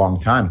for a long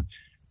time.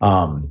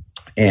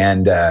 I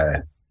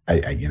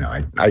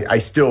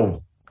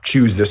still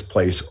choose this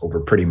place over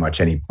pretty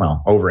much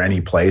over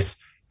any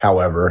place.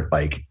 However,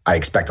 I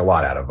expect a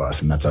lot out of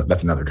us, and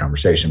that's another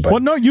conversation.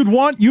 But no, you'd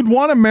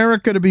want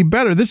America to be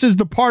better. This is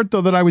the part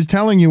though that I was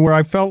telling you where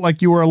I felt like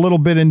you were a little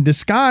bit in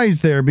disguise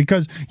there,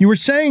 because you were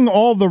saying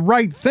all the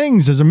right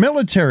things as a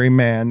military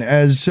man,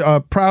 as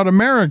a proud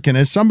American,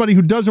 as somebody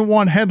who doesn't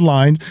want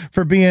headlines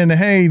for being,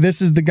 hey,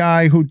 this is the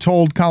guy who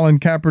told Colin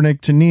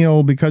Kaepernick to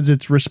kneel because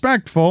it's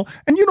respectful.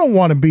 And you don't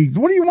want to be.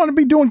 What do you want to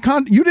be doing?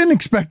 You didn't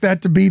expect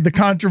that to be the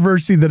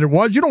controversy that it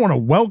was. You don't want to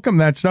welcome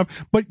that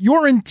stuff. But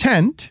your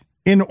intent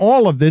in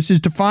all of this is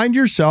to find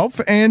yourself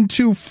and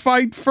to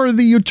fight for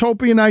the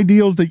utopian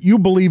ideals that you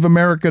believe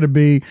America to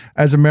be,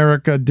 as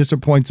America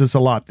disappoints us a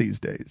lot these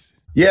days.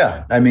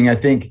 Yeah. I mean, I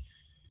think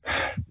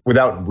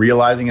without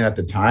realizing it at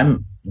the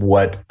time,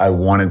 what I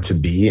wanted to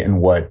be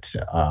and what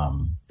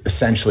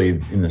essentially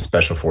in the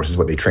special forces,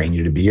 what they train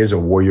you to be is a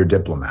warrior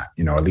diplomat,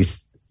 at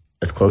least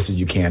as close as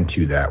you can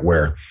to that,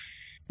 where,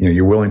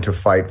 you're willing to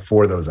fight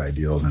for those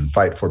ideals and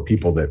fight for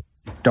people that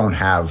don't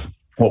have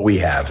what we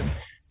have. And,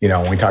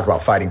 when we talk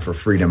about fighting for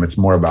freedom, it's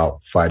more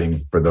about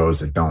fighting for those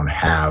that don't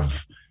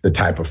have the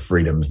type of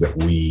freedoms that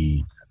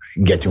we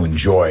get to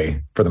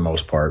enjoy for the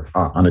most part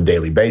on a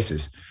daily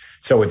basis.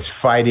 So it's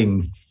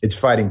fighting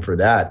for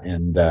that.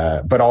 And,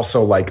 but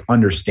also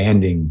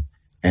understanding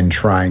and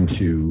trying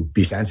to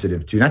be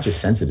sensitive to, not just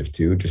sensitive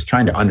to, just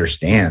trying to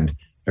understand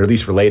or at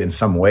least relate in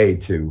some way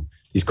to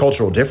these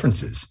cultural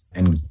differences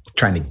and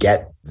trying to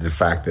get the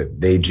fact that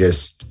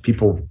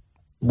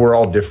we're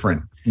all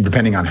different.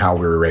 Depending on how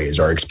we were raised,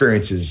 our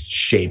experiences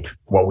shape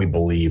what we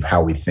believe,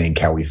 how we think,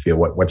 how we feel,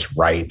 what's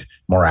right,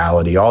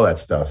 morality, all that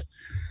stuff.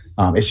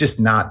 It's just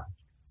not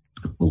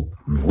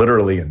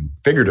literally and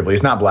figuratively.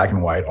 It's not black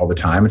and white all the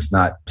time. It's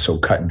not so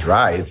cut and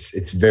dry.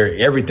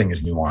 Everything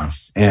is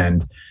nuanced,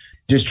 and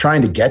just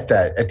trying to get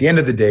that at the end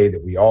of the day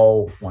that we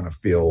all want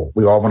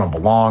to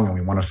belong, and we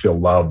want to feel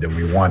loved, and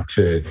we want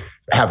to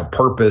have a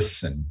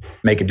purpose and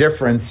make a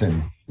difference.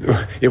 And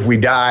if we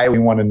die, we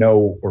want to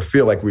know or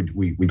feel like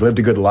we lived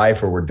a good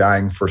life, or we're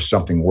dying for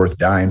something worth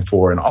dying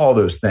for, and all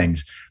those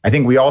things. I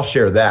think we all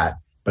share that.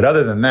 But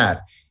other than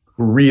that,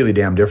 we're really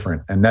damn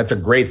different. And that's a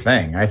great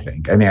thing, I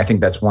think. I mean, I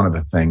think that's one of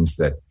the things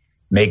that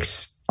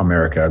makes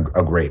America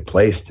a great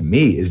place to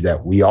me, is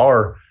that we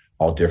are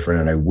all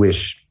different. And I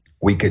wish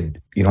we could,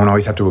 you don't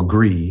always have to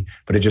agree,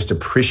 but to just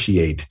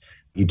appreciate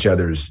each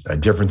other's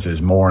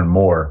differences more and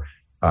more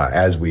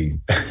as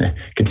we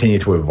continue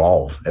to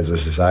evolve as a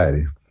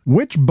society.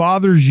 Which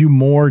bothers you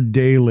more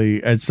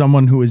daily as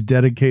someone who has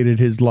dedicated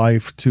his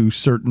life to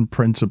certain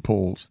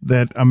principles?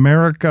 That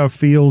America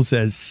feels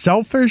as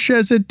selfish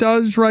as it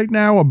does right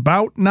now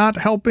about not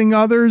helping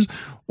others,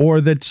 or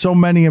that so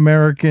many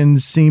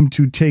Americans seem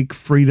to take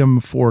freedom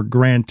for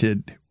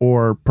granted,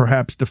 or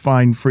perhaps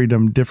define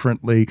freedom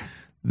differently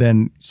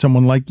than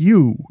someone like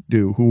you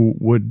do, who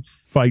would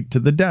fight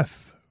to the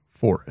death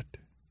for it?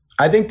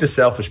 I think the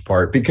selfish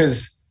part,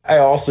 because I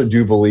also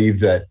do believe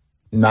that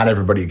not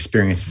everybody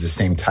experiences the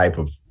same type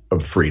of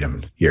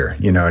freedom here.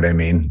 You know what I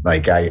mean? I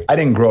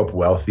didn't grow up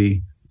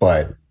wealthy,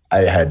 but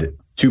I had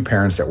two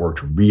parents that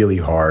worked really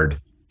hard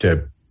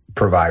to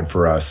provide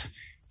for us.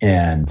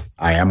 And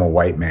I am a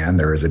white man.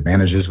 There is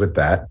advantages with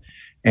that.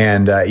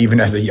 And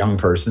even as a young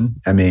person,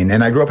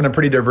 and I grew up in a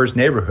pretty diverse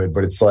neighborhood,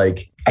 but it's I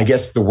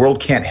guess the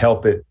world can't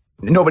help it.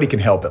 Nobody can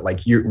help it.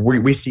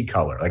 We see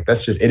color.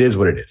 That's just, it is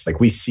what it is.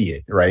 We see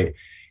it, right?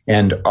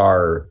 And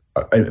our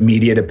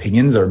immediate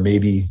opinions are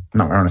maybe, I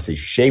don't want to say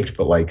shaped,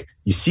 but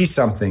you see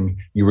something,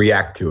 you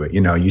react to it.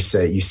 You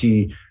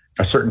see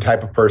a certain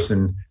type of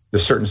person the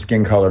certain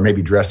skin color,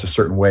 maybe dressed a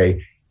certain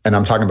way. And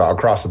I'm talking about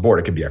across the board.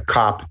 It could be a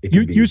cop. It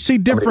could you see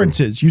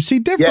differences. You see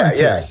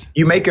differences.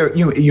 Yeah.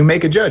 You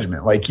make a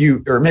judgment, like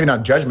or maybe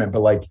not judgment, but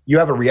like you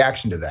have a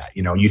reaction to that.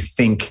 You know, you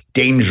think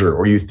danger,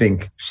 or you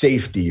think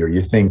safety, or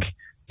you think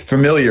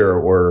familiar,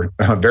 or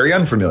very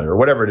unfamiliar, or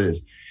whatever it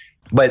is.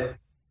 But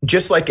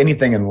just like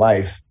anything in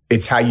life,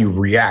 it's how you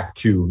react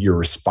to your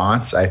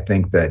response, I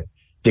think, that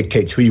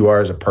dictates who you are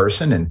as a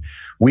person. And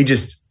we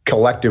just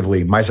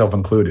collectively, myself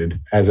included,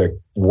 as a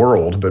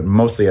world, but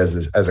mostly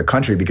as a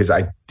country, because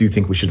I do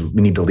think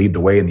we need to lead the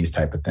way in these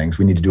type of things.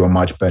 We need to do a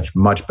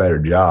much better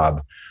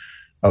job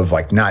of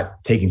like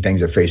not taking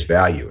things at face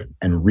value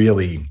and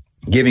really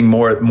giving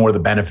more the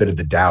benefit of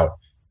the doubt,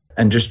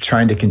 and just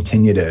trying to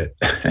continue to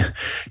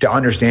to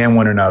understand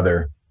one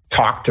another,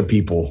 talk to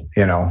people,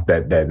 you know,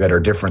 that are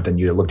different than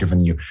you, that look different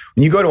than you.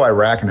 When you go to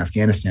Iraq and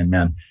Afghanistan,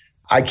 man,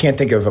 I can't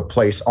think of a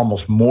place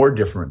almost more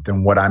different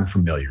than what I'm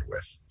familiar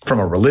with, from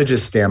a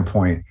religious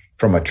standpoint,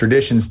 from a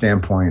tradition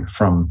standpoint,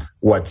 from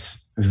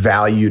what's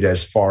valued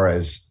as far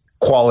as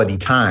quality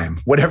time,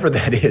 whatever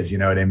that is, you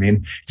know what I mean?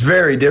 It's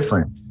very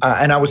different.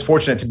 And I was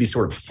fortunate to be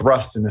sort of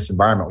thrust in this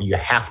environment where you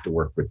have to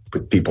work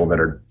with people that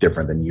are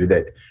different than you,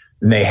 that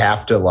they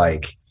have to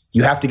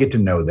you have to get to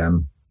know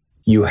them.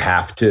 You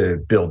have to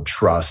build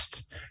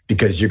trust,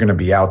 because you're going to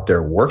be out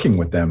there working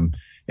with them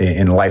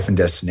in life and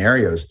death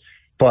scenarios.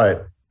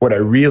 But what I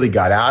really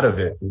got out of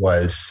it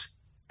was,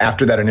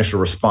 after that initial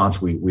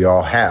response we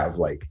all have,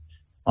 like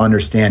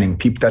understanding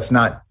people, that's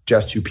not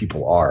just who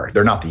people are.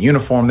 They're not the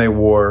uniform they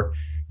wore.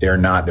 They're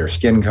not their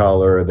skin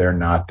color. They're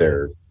not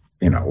their,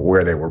 you know,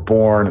 where they were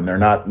born, and they're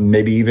not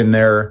maybe even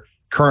their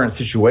current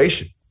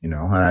situation, you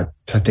know. And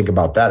I think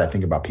about that. I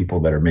think about people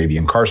that are maybe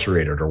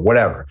incarcerated or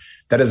whatever.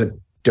 That doesn't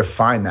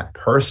define that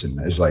person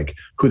as like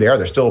who they are.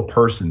 They're still a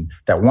person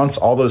that wants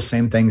all those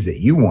same things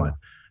that you want,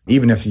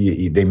 even if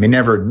they may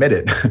never admit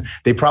it.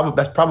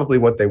 That's probably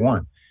what they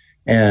want.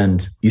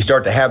 And you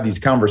start to have these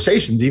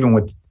conversations, even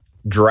with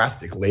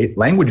drastic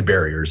language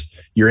barriers,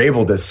 you're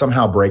able to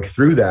somehow break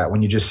through that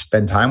when you just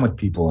spend time with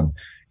people. And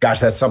gosh,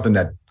 that's something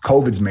that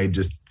COVID's made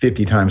just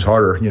 50 times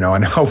harder, you know,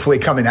 and hopefully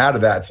coming out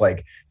of that, it's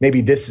like,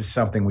 maybe this is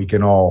something we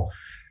can all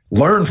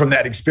learn from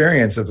that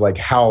experience of like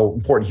how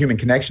important human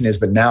connection is.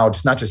 But now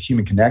it's not just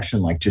human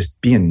connection, like just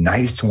being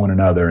nice to one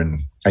another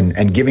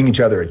and giving each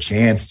other a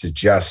chance to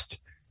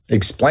just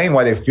explain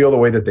why they feel the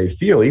way that they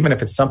feel, even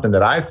if it's something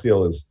that I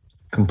feel is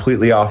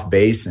completely off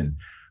base and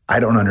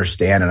I don't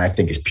understand and I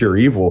think is pure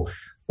evil.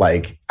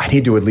 Like, I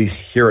need to at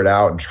least hear it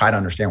out and try to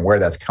understand where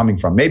that's coming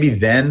from. Maybe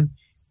then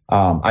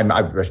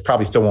I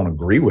probably still won't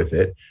agree with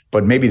it,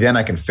 but maybe then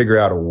I can figure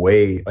out a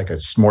way, like a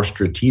more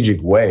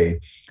strategic way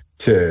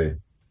to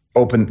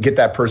get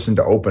that person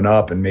to open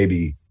up and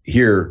maybe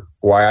hear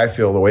why I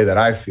feel the way that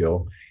I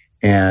feel.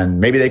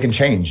 And maybe they can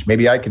change.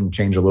 Maybe I can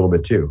change a little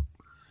bit too.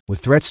 With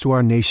threats to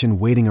our nation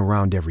waiting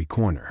around every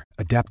corner,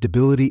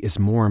 adaptability is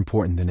more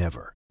important than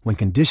ever. When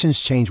conditions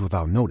change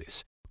without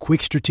notice,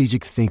 quick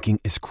strategic thinking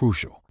is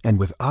crucial. And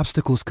with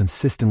obstacles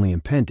consistently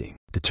impending,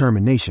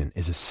 determination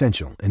is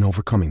essential in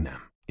overcoming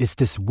them. It's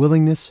this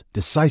willingness,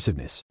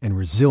 decisiveness, and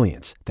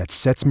resilience that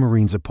sets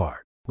Marines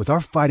apart. With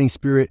our fighting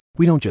spirit,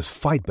 we don't just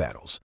fight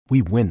battles,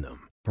 we win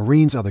them.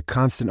 Marines are the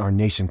constant our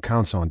nation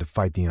counts on to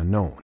fight the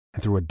unknown.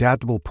 And through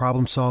adaptable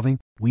problem solving,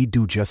 we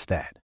do just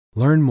that.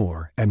 Learn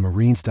more at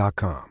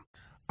Marines.com.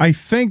 I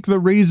think the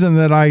reason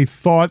that I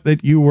thought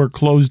that you were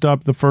closed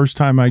up the first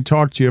time I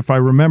talked to you, if I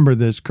remember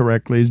this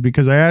correctly, is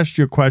because I asked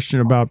you a question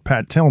about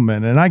Pat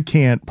Tillman, and I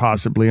can't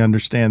possibly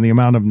understand the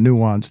amount of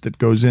nuance that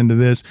goes into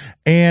this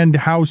and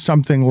how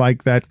something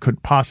like that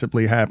could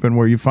possibly happen,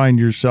 where you find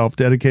yourself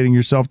dedicating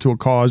yourself to a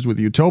cause with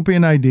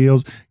utopian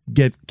ideals,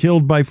 get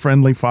killed by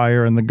friendly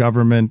fire, and the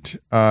government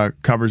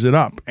covers it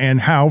up. And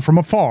how, from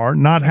afar,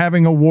 not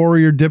having a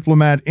warrior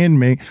diplomat in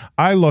me,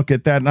 I look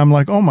at that and I'm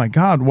like, oh my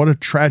God, what a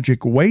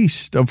tragic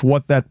waste of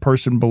what that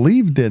person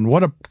believed in.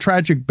 What a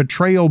tragic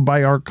betrayal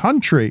by our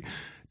country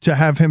to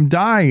have him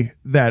die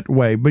that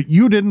way. But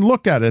you didn't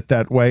look at it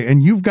that way,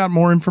 and you've got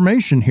more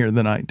information here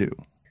than I do.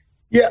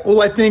 Yeah,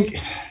 well, I think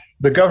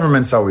the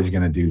government's always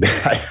going to do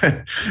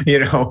that. You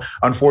know,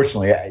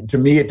 unfortunately, to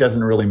me, it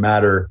doesn't really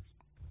matter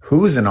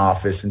who's in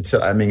office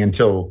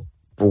until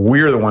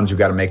we're the ones who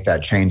got to make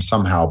that change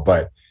somehow.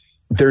 But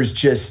there's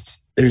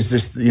just,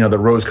 you know, the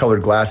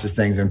rose-colored glasses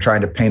things and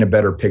trying to paint a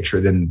better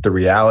picture than the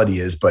reality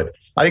is. But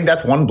I think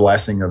that's one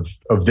blessing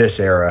of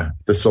this era,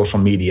 the social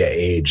media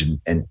age.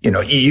 And you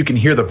know, you can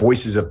hear the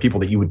voices of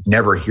people that you would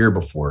never hear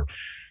before.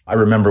 I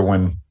remember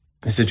when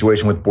the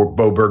situation with Bo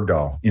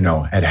Bergdahl, you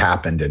know, had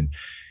happened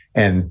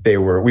and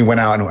we went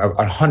out and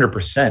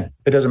 100%,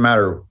 it doesn't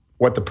matter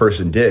what the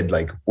person did.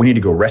 Like, we need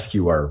to go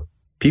rescue our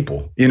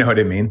people, you know what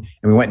I mean?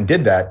 And we went and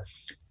did that.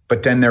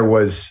 But then there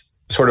was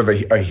sort of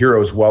a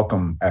hero's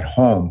welcome at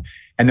home.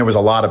 And there was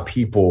a lot of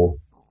people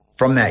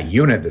from that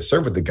unit that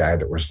served with the guy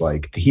that was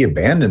like, he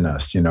abandoned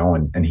us, you know,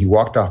 and he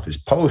walked off his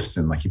post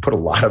and like, he put a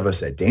lot of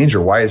us at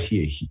danger. Why is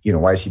he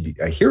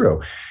a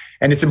hero?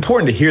 And it's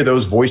important to hear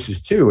those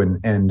voices too.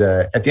 And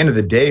at the end of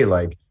the day,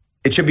 like,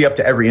 it should be up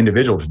to every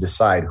individual to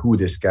decide who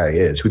this guy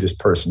is, who this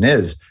person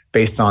is,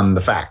 based on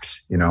the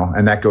facts,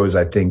 and that goes,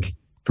 I think,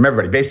 from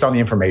everybody, based on the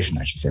information,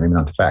 I should say, maybe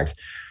not the facts.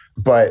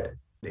 But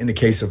in the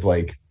case of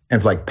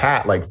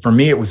Pat, like for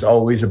me, it was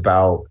always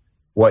about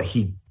what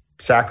he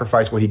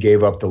sacrificed, what he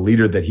gave up, the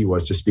leader that he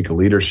was to speak of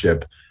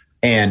leadership.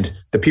 And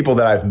the people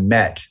that I've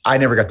met, I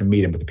never got to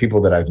meet him, but the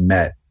people that I've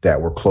met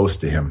that were close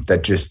to him,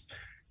 that just,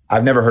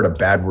 I've never heard a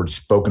bad word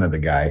spoken of the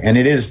guy. And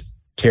it is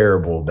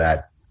terrible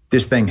that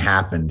this thing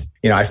happened.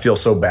 I feel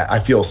so bad. I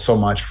feel so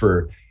much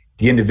for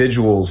the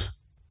individuals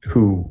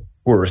who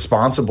were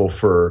responsible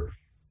for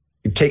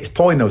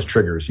pulling those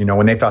triggers,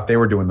 when they thought they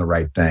were doing the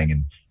right thing,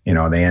 and,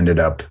 they ended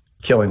up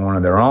killing one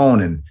of their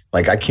own. And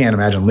like, I can't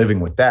imagine living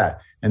with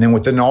that. And then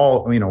within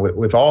all,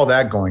 with all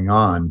that going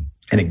on,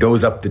 and it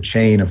goes up the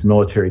chain of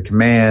military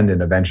command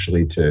and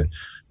eventually to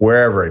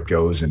wherever it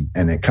goes. And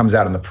it comes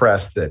out in the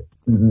press that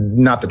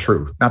not the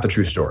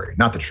true story,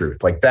 not the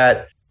truth. Like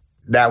that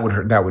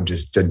would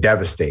just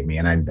devastate me.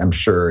 And I'm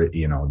sure,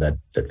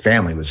 that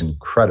family was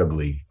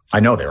I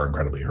know they were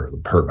incredibly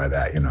hurt by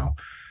that,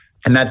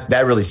 and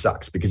that really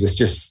sucks because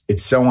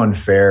it's so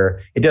unfair.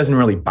 It doesn't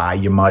really buy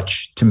you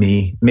much to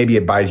me. Maybe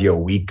it buys you a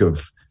week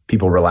of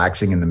people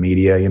relaxing in the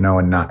media,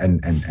 and not,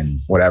 and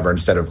whatever,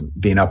 instead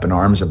of being up in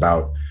arms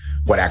about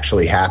what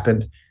actually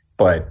happened,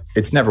 but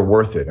it's never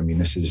worth it. I mean,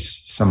 this is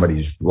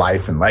somebody's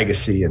life and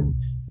legacy, and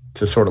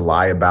to sort of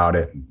lie about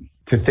it,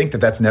 to think that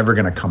that's never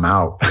going to come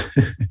out,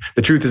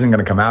 the truth isn't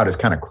going to come out, is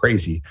kind of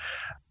crazy.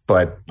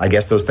 But I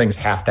guess those things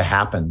have to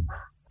happen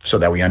so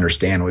that we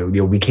understand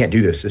we can't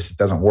do this. This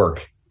doesn't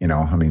work.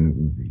 I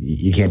mean,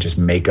 you can't just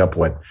make up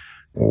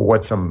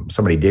what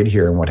somebody did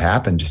here and what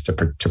happened just to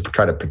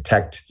try to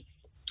protect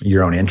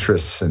your own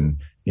interests and,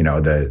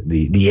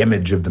 the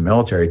image of the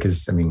military.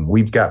 Because, I mean,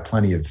 we've got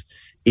plenty of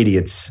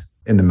idiots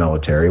in the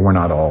military. We're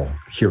not all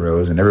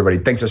heroes, and everybody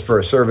thanks us for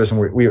our service. And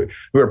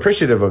we're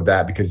appreciative of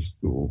that because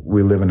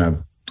we live in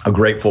a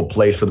grateful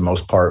place for the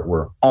most part,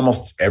 where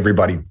almost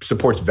everybody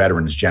supports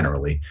veterans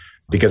generally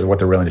because of what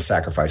they're willing to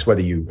sacrifice,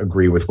 whether you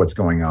agree with what's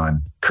going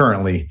on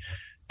currently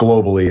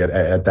globally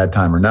at that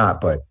time or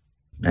not. But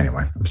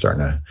anyway, I'm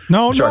starting to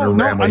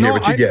ramble here,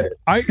 but you get it.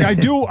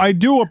 I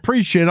do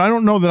appreciate it. I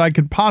don't know that I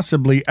could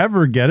possibly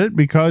ever get it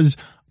because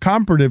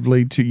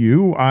comparatively to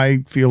you,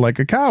 I feel like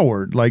a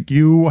coward. Like,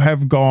 you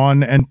have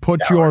gone and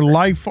put your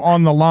life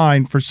on the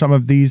line for some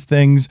of these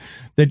things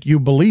that you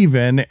believe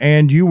in,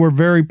 and you were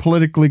very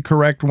politically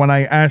correct when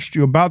I asked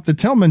you about the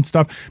Tillman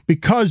stuff,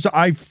 because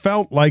I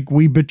felt like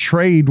we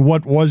betrayed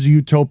what was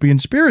utopian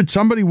spirit.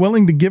 Somebody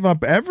willing to give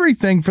up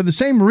everything for the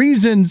same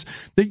reasons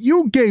that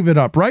you gave it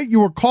up, right? You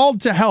were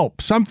called to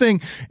help.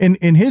 Something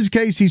in his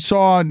case, he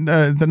saw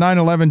the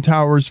 9/11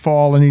 towers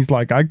fall, and he's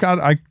like,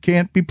 I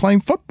can't be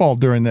playing football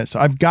during this.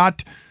 I've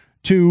got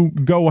to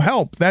go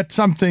help. That's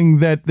something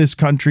that this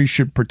country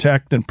should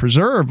protect and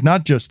preserve,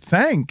 not just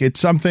thank.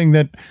 It's something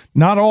that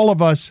not all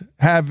of us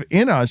have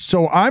in us.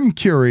 So I'm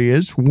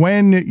curious,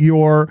 when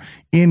you're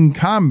in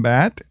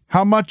combat,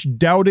 how much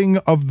doubting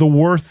of the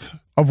worth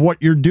of what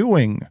you're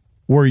doing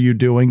were you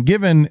doing,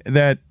 given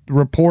that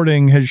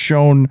reporting has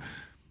shown,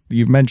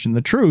 you've mentioned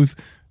the truth,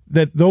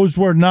 that those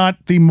were not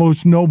the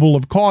most noble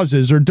of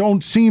causes, or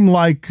don't seem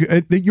like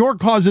that your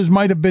causes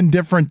might have been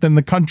different than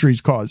the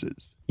country's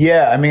causes?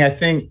 Yeah, I mean, I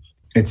think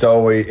it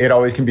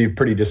always can be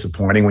pretty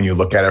disappointing when you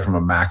look at it from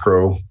a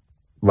macro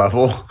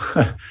level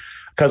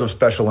because of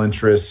special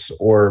interests,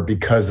 or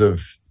because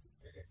of,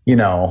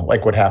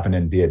 like what happened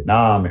in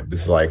Vietnam. It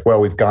was like,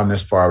 well, we've gone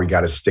this far, we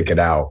got to stick it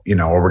out,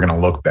 or we're going to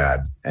look bad.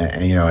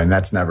 And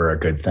that's never a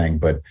good thing.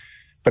 But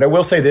I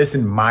will say this,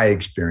 in my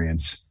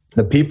experience,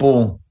 the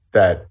people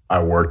that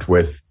I worked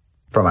with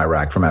from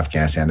Iraq, from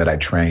Afghanistan, that I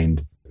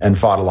trained and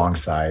fought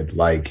alongside,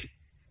 like,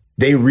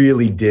 they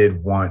really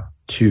did want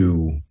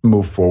to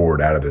move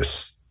forward out of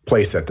this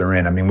place that they're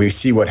in. I mean, we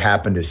see what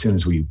happened as soon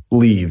as we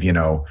leave,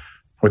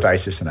 with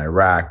ISIS in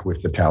Iraq,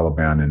 with the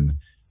Taliban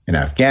in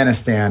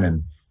Afghanistan.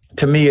 And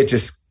to me, it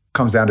just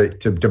comes down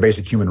to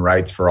basic human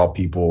rights for all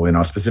people,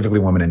 specifically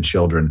women and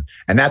children.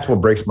 And that's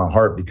what breaks my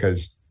heart,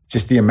 because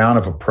just the amount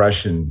of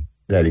oppression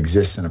that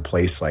exists in a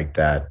place like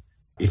that,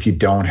 if you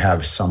don't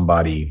have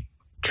somebody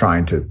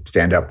trying to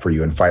stand up for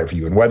you and fight for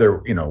you, and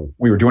whether,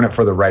 we were doing it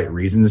for the right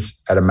reasons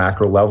at a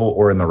macro level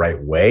or in the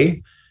right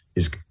way,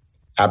 is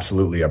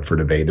absolutely up for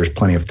debate. There's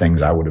plenty of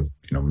things I would have,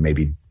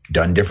 maybe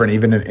done different,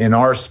 even in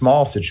our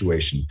small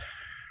situation.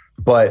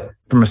 But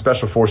from a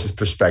special forces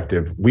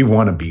perspective, we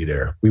want to be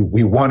there.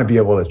 We want to be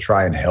able to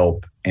try and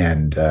help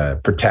and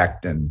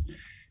protect and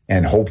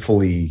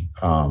hopefully,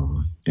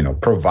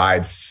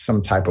 provide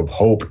some type of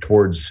hope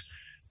towards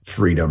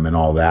freedom and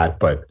all that.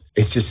 But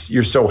it's just,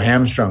 you're so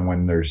hamstrung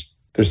when there's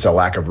a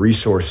lack of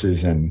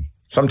resources and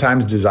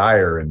sometimes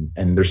desire, and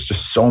there's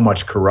just so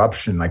much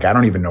corruption. Like, I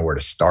don't even know where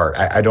to start.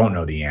 I don't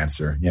know the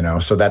answer,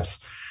 So that's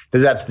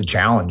the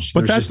challenge.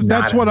 But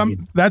that's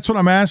what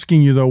I'm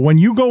asking you, though. When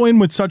you go in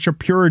with such a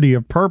purity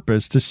of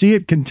purpose, to see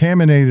it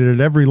contaminated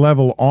at every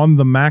level on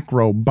the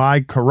macro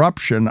by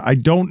corruption, I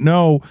don't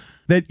know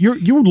that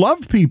you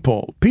love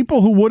people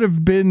who would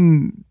have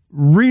been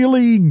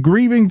really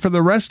grieving for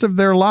the rest of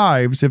their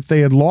lives if they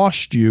had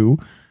lost you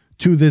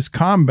to this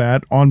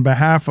combat on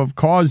behalf of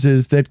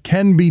causes that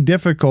can be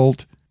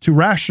difficult to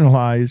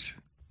rationalize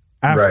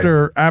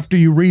after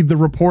you read the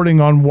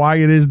reporting on why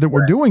it is that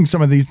we're doing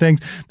some of these things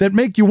that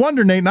make you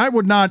wonder, Nate. And I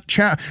would not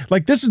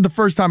this is the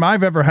first time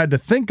I've ever had to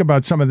think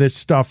about some of this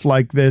stuff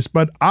like this,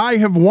 but I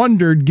have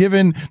wondered,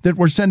 given that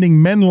we're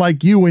sending men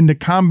like you into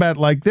combat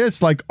like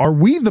this, like, are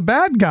we the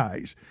bad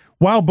guys?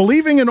 While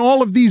believing in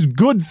all of these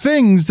good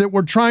things that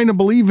we're trying to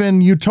believe in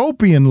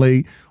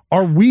utopianly,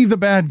 are we the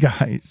bad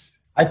guys?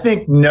 I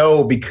think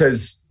no,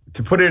 because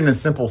to put it in a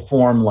simple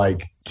form,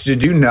 like to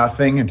do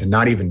nothing and to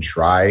not even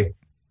try,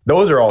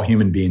 those are all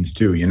human beings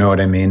too. You know what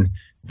I mean?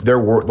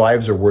 Their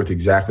lives are worth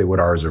exactly what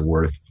ours are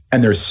worth.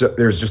 And there's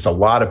just a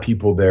lot of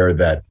people there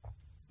that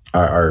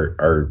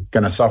are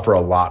going to suffer a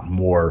lot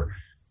more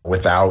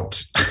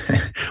without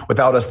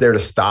us there to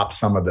stop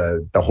some of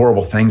the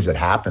horrible things that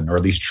happen, or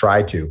at least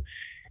try to.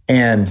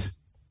 And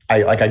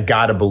I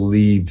do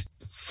believe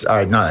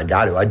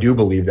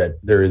that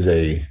there is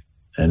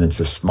and it's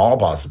a small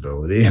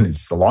possibility and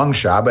it's a long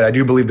shot, but I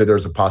do believe that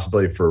there's a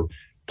possibility for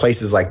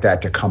places like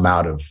that to come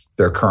out of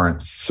their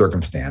current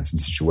circumstance and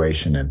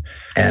situation.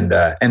 And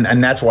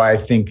that's why I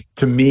think,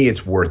 to me,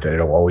 it's worth it.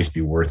 It'll always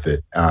be worth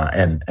it.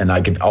 And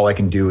all I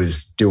can do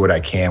is do what I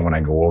can when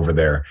I go over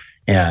there.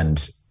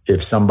 And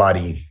if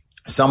somebody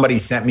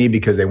sent me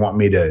because they want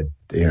me to,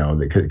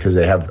 because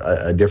they have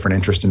a different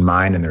interest in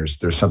mind, and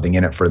there's something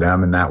in it for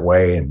them in that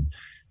way.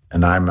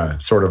 And I'm a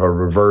sort of a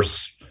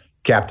reverse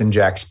Captain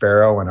Jack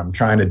Sparrow, and I'm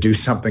trying to do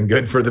something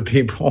good for the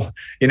people.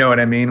 You know what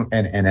I mean?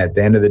 And at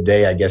the end of the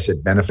day, I guess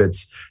it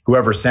benefits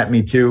whoever sent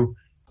me to,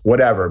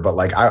 whatever. But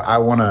like, I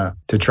want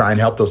to try and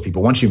help those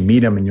people. Once you meet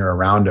them and you're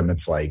around them,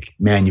 it's like,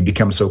 man, you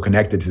become so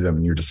connected to them,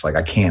 and you're just like,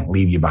 I can't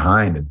leave you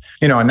behind. And,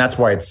 and that's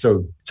why it's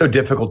so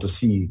difficult to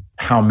see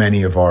how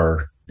many of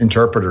our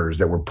interpreters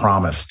that were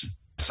promised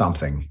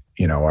something,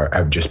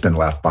 have just been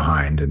left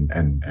behind.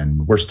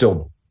 And we're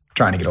still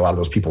trying to get a lot of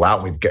those people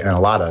out. And a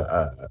lot of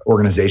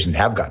organizations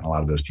have gotten a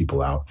lot of those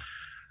people out,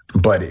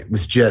 but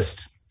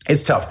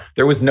it's tough.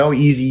 There was no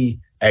easy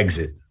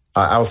exit.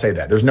 I'll say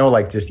that there's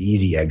no just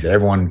easy exit.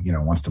 Everyone,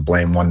 wants to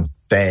blame one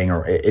thing,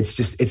 or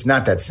it's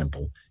not that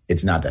simple.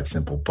 It's not that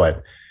simple.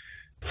 But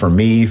for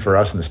me, for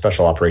us in the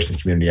special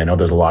operations community, I know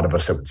there's a lot of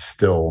us that would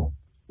still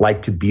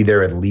like to be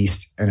there, at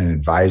least in an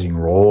advising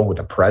role with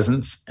a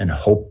presence, and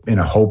hope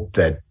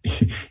that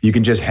you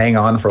can just hang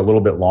on for a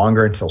little bit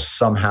longer until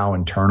somehow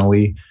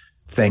internally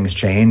things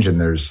change and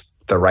there's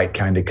the right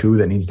kind of coup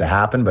that needs to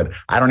happen. But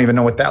I don't even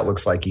know what that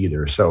looks like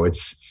either. So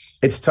it's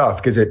tough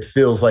because it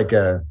feels like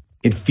a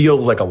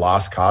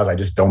lost cause. I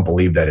just don't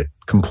believe that it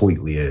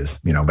completely is,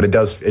 but it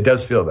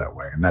does feel that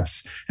way. And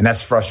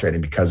that's frustrating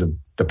because of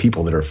the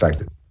people that are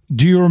affected.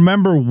 Do you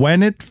remember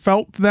when it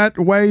felt that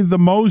way the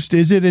most?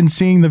 Is it in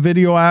seeing the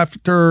video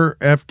after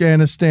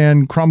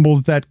Afghanistan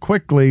crumbled that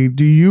quickly?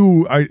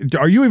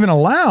 Are you even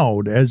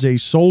allowed, as a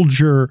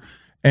soldier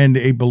and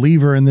a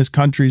believer in this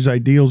country's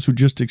ideals who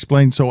just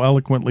explained so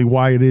eloquently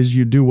why it is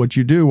you do what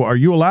you do, are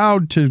you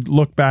allowed to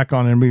look back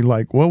on it and be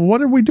like, well, what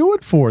did we do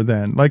it for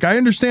then? Like, I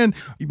understand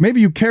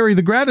maybe you carry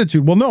the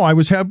gratitude. Well, no, I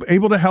was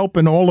able to help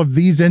in all of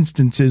these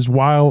instances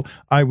while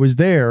I was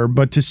there,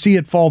 but to see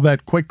it fall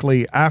that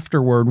quickly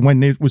afterward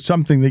when it was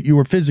something that you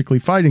were physically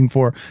fighting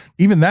for,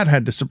 even that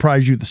had to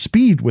surprise you, the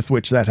speed with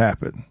which that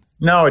happened.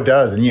 No, it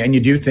does. And you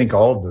do think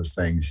all of those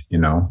things,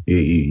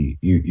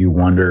 you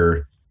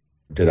wonder,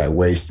 did I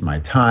waste my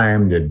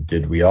time?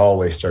 Did we all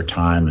waste our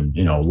time? And,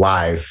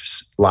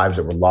 lives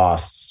that were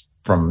lost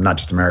from not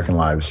just American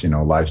lives,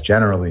 lives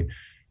generally.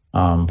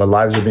 But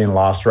lives are being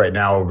lost right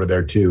now over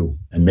there too.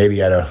 And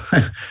maybe at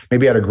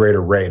a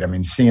greater rate. I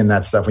mean, seeing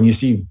that stuff, when you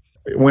see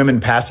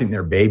women passing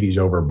their babies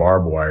over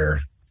barbed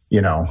wire,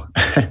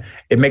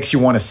 it makes you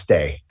want to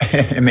stay.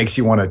 It makes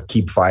you want to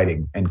keep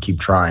fighting and keep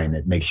trying.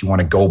 It makes you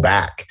want to go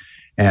back.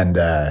 And,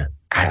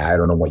 I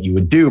don't know what you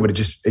would do, but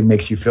it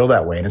makes you feel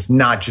that way. And it's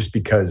not just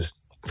because,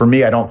 for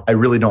me, I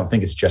really don't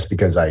think it's just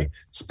because I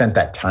spent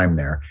that time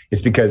there.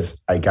 It's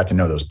because I got to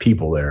know those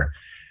people there.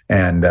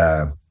 And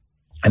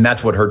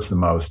that's what hurts the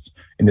most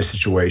in this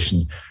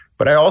situation.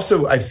 But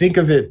I think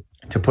of it,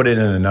 to put it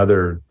in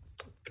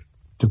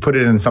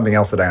something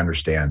else that I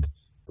understand,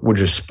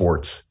 which is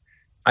sports.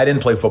 I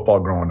didn't play football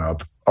growing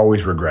up,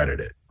 always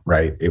regretted it.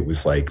 Right. It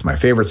was like my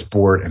favorite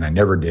sport and I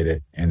never did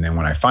it. And then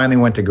when I finally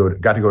got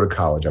to go to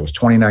college, I was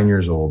 29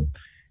 years old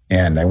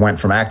and I went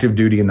from active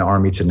duty in the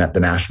Army to the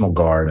National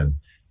Guard. And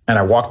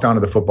I walked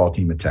onto the football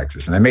team at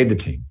Texas and I made the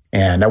team.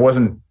 And I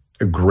wasn't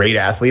a great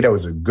athlete. I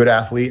was a good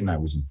athlete and I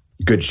was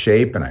in good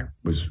shape and I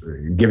was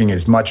giving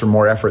as much or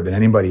more effort than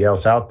anybody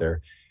else out there.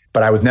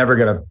 But I was never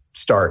going to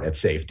start at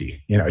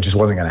safety. It just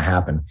wasn't going to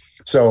happen.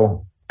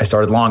 So I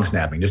started long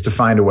snapping just to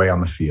find a way on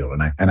the field,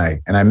 and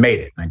I made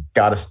it. I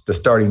got the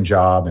starting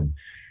job,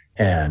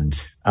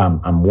 and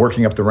I'm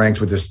working up the ranks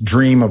with this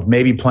dream of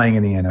maybe playing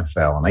in the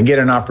NFL. And I get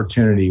an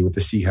opportunity with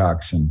the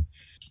Seahawks, and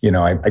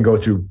I go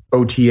through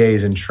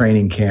OTAs and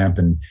training camp,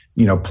 and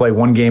play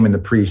one game in the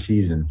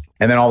preseason,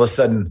 and then all of a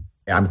sudden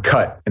I'm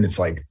cut and it's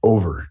like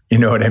over, you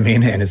know what I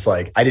mean? And it's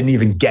like, I didn't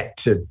even get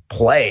to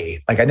play.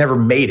 Like I never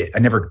made it. I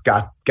never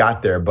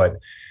got there. But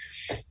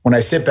when I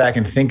sit back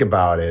and think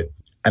about it,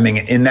 I mean,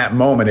 in that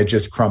moment, it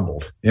just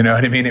crumbled, you know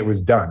what I mean? It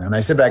was done. And I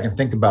sit back and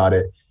think about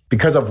it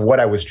because of what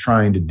I was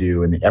trying to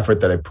do and the effort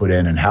that I put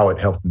in and how it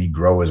helped me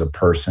grow as a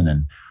person,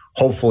 and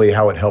hopefully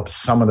how it helped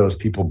some of those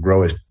people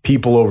grow as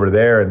people over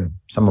there, and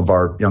some of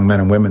our young men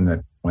and women that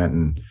went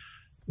and,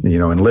 you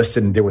know,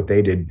 enlisted and did what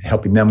they did,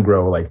 helping them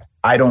grow. Like,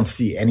 I don't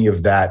see any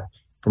of that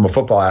from a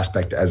football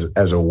aspect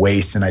as a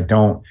waste. And I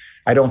don't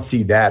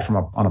see that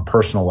on a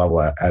personal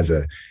level as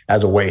a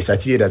waste. I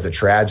see it as a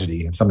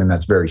tragedy and something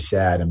that's very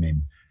sad. I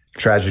mean,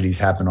 tragedies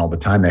happen all the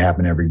time. They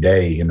happen every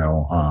day, you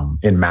know,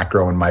 in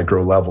macro and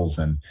micro levels,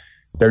 and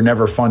they're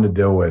never fun to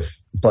deal with.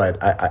 But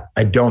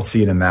I don't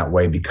see it in that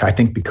way, because I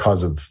think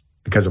because of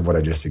what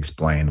I just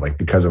explained, like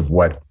because of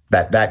what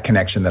that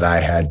connection that I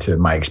had to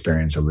my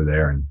experience over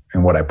there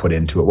and what I put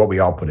into it, what we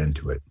all put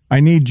into it.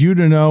 I need you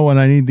to know, and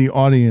I need the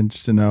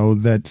audience to know,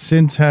 that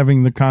since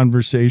having the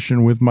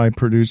conversation with my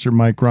producer,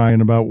 Mike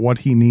Ryan, about what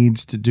he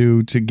needs to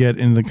do to get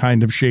in the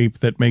kind of shape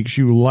that makes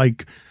you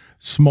like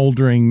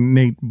smoldering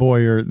Nate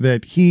Boyer,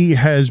 that he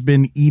has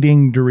been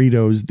eating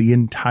Doritos the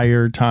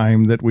entire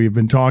time that we've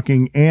been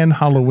talking, and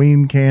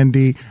Halloween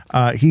candy.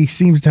 He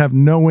seems to have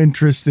no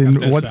interest in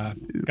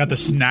got the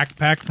snack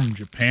pack from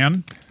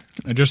Japan.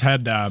 I just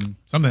had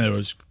something that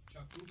was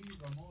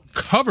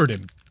covered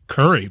in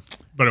curry,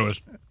 but it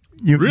was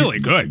really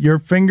good. Your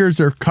fingers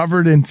are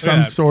covered in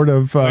some sort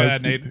of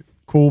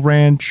Cool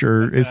Ranch,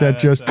 or is that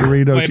just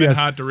Doritos? Yes,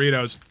 hot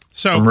Doritos.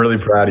 So I'm really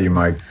proud of you,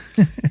 Mike.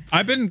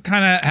 I've been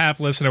kind of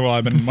half listening while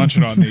I've been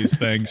munching on these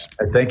things.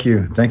 Thank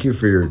you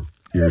for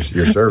your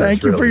service.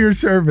 Thank you for your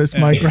service,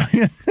 Mike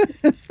Ryan.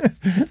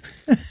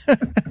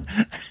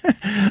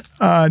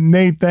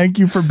 Nate, thank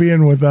you for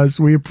being with us.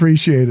 We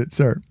appreciate it,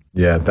 sir.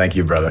 Yeah, thank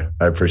you, brother.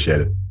 I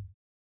appreciate it.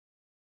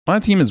 My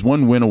team is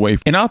one win away,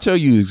 and I'll tell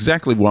you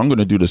exactly what I'm going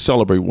to do to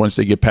celebrate once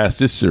they get past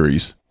this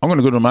series. I'm going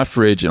to go to my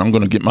fridge and I'm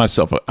going to get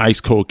myself an ice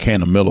cold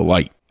can of Miller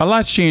Lite. A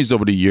lot's changed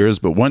over the years,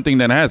 but one thing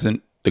that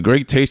hasn't, the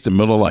great taste of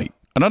Miller Lite.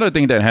 Another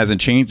thing that hasn't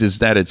changed is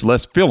that it's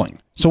less filling.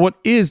 So what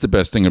is the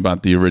best thing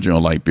about the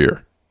original light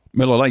beer?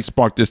 Miller Lite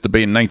sparked this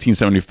debate in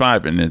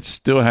 1975, and it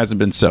still hasn't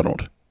been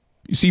settled.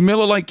 You see,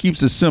 Miller Lite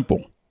keeps it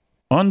simple.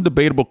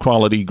 Undebatable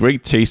quality,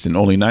 great taste, and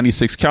only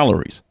 96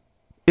 calories.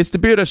 It's the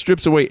beer that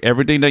strips away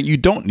everything that you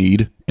don't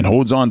need and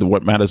holds on to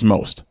what matters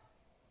most.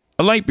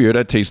 A light beer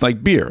that tastes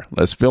like beer,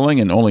 less filling,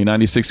 and only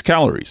 96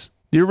 calories.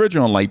 The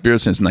original light beer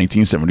since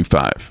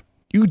 1975.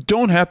 You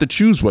don't have to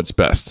choose what's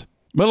best.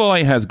 Miller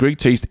Lite has great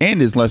taste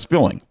and is less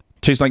filling.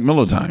 Tastes like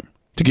Miller time.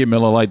 To get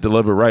Miller Lite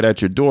delivered right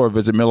at your door,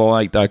 visit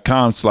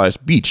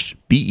MillerLite.com/beach,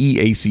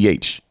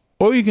 BEACH.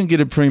 Or you can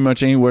get it pretty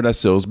much anywhere that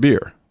sells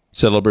beer.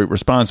 Celebrate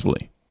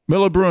responsibly.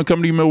 Miller Brewing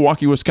Company,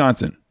 Milwaukee,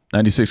 Wisconsin.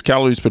 96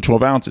 calories per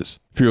 12 ounces.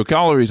 Fewer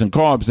calories and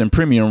carbs than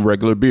premium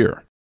regular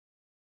beer.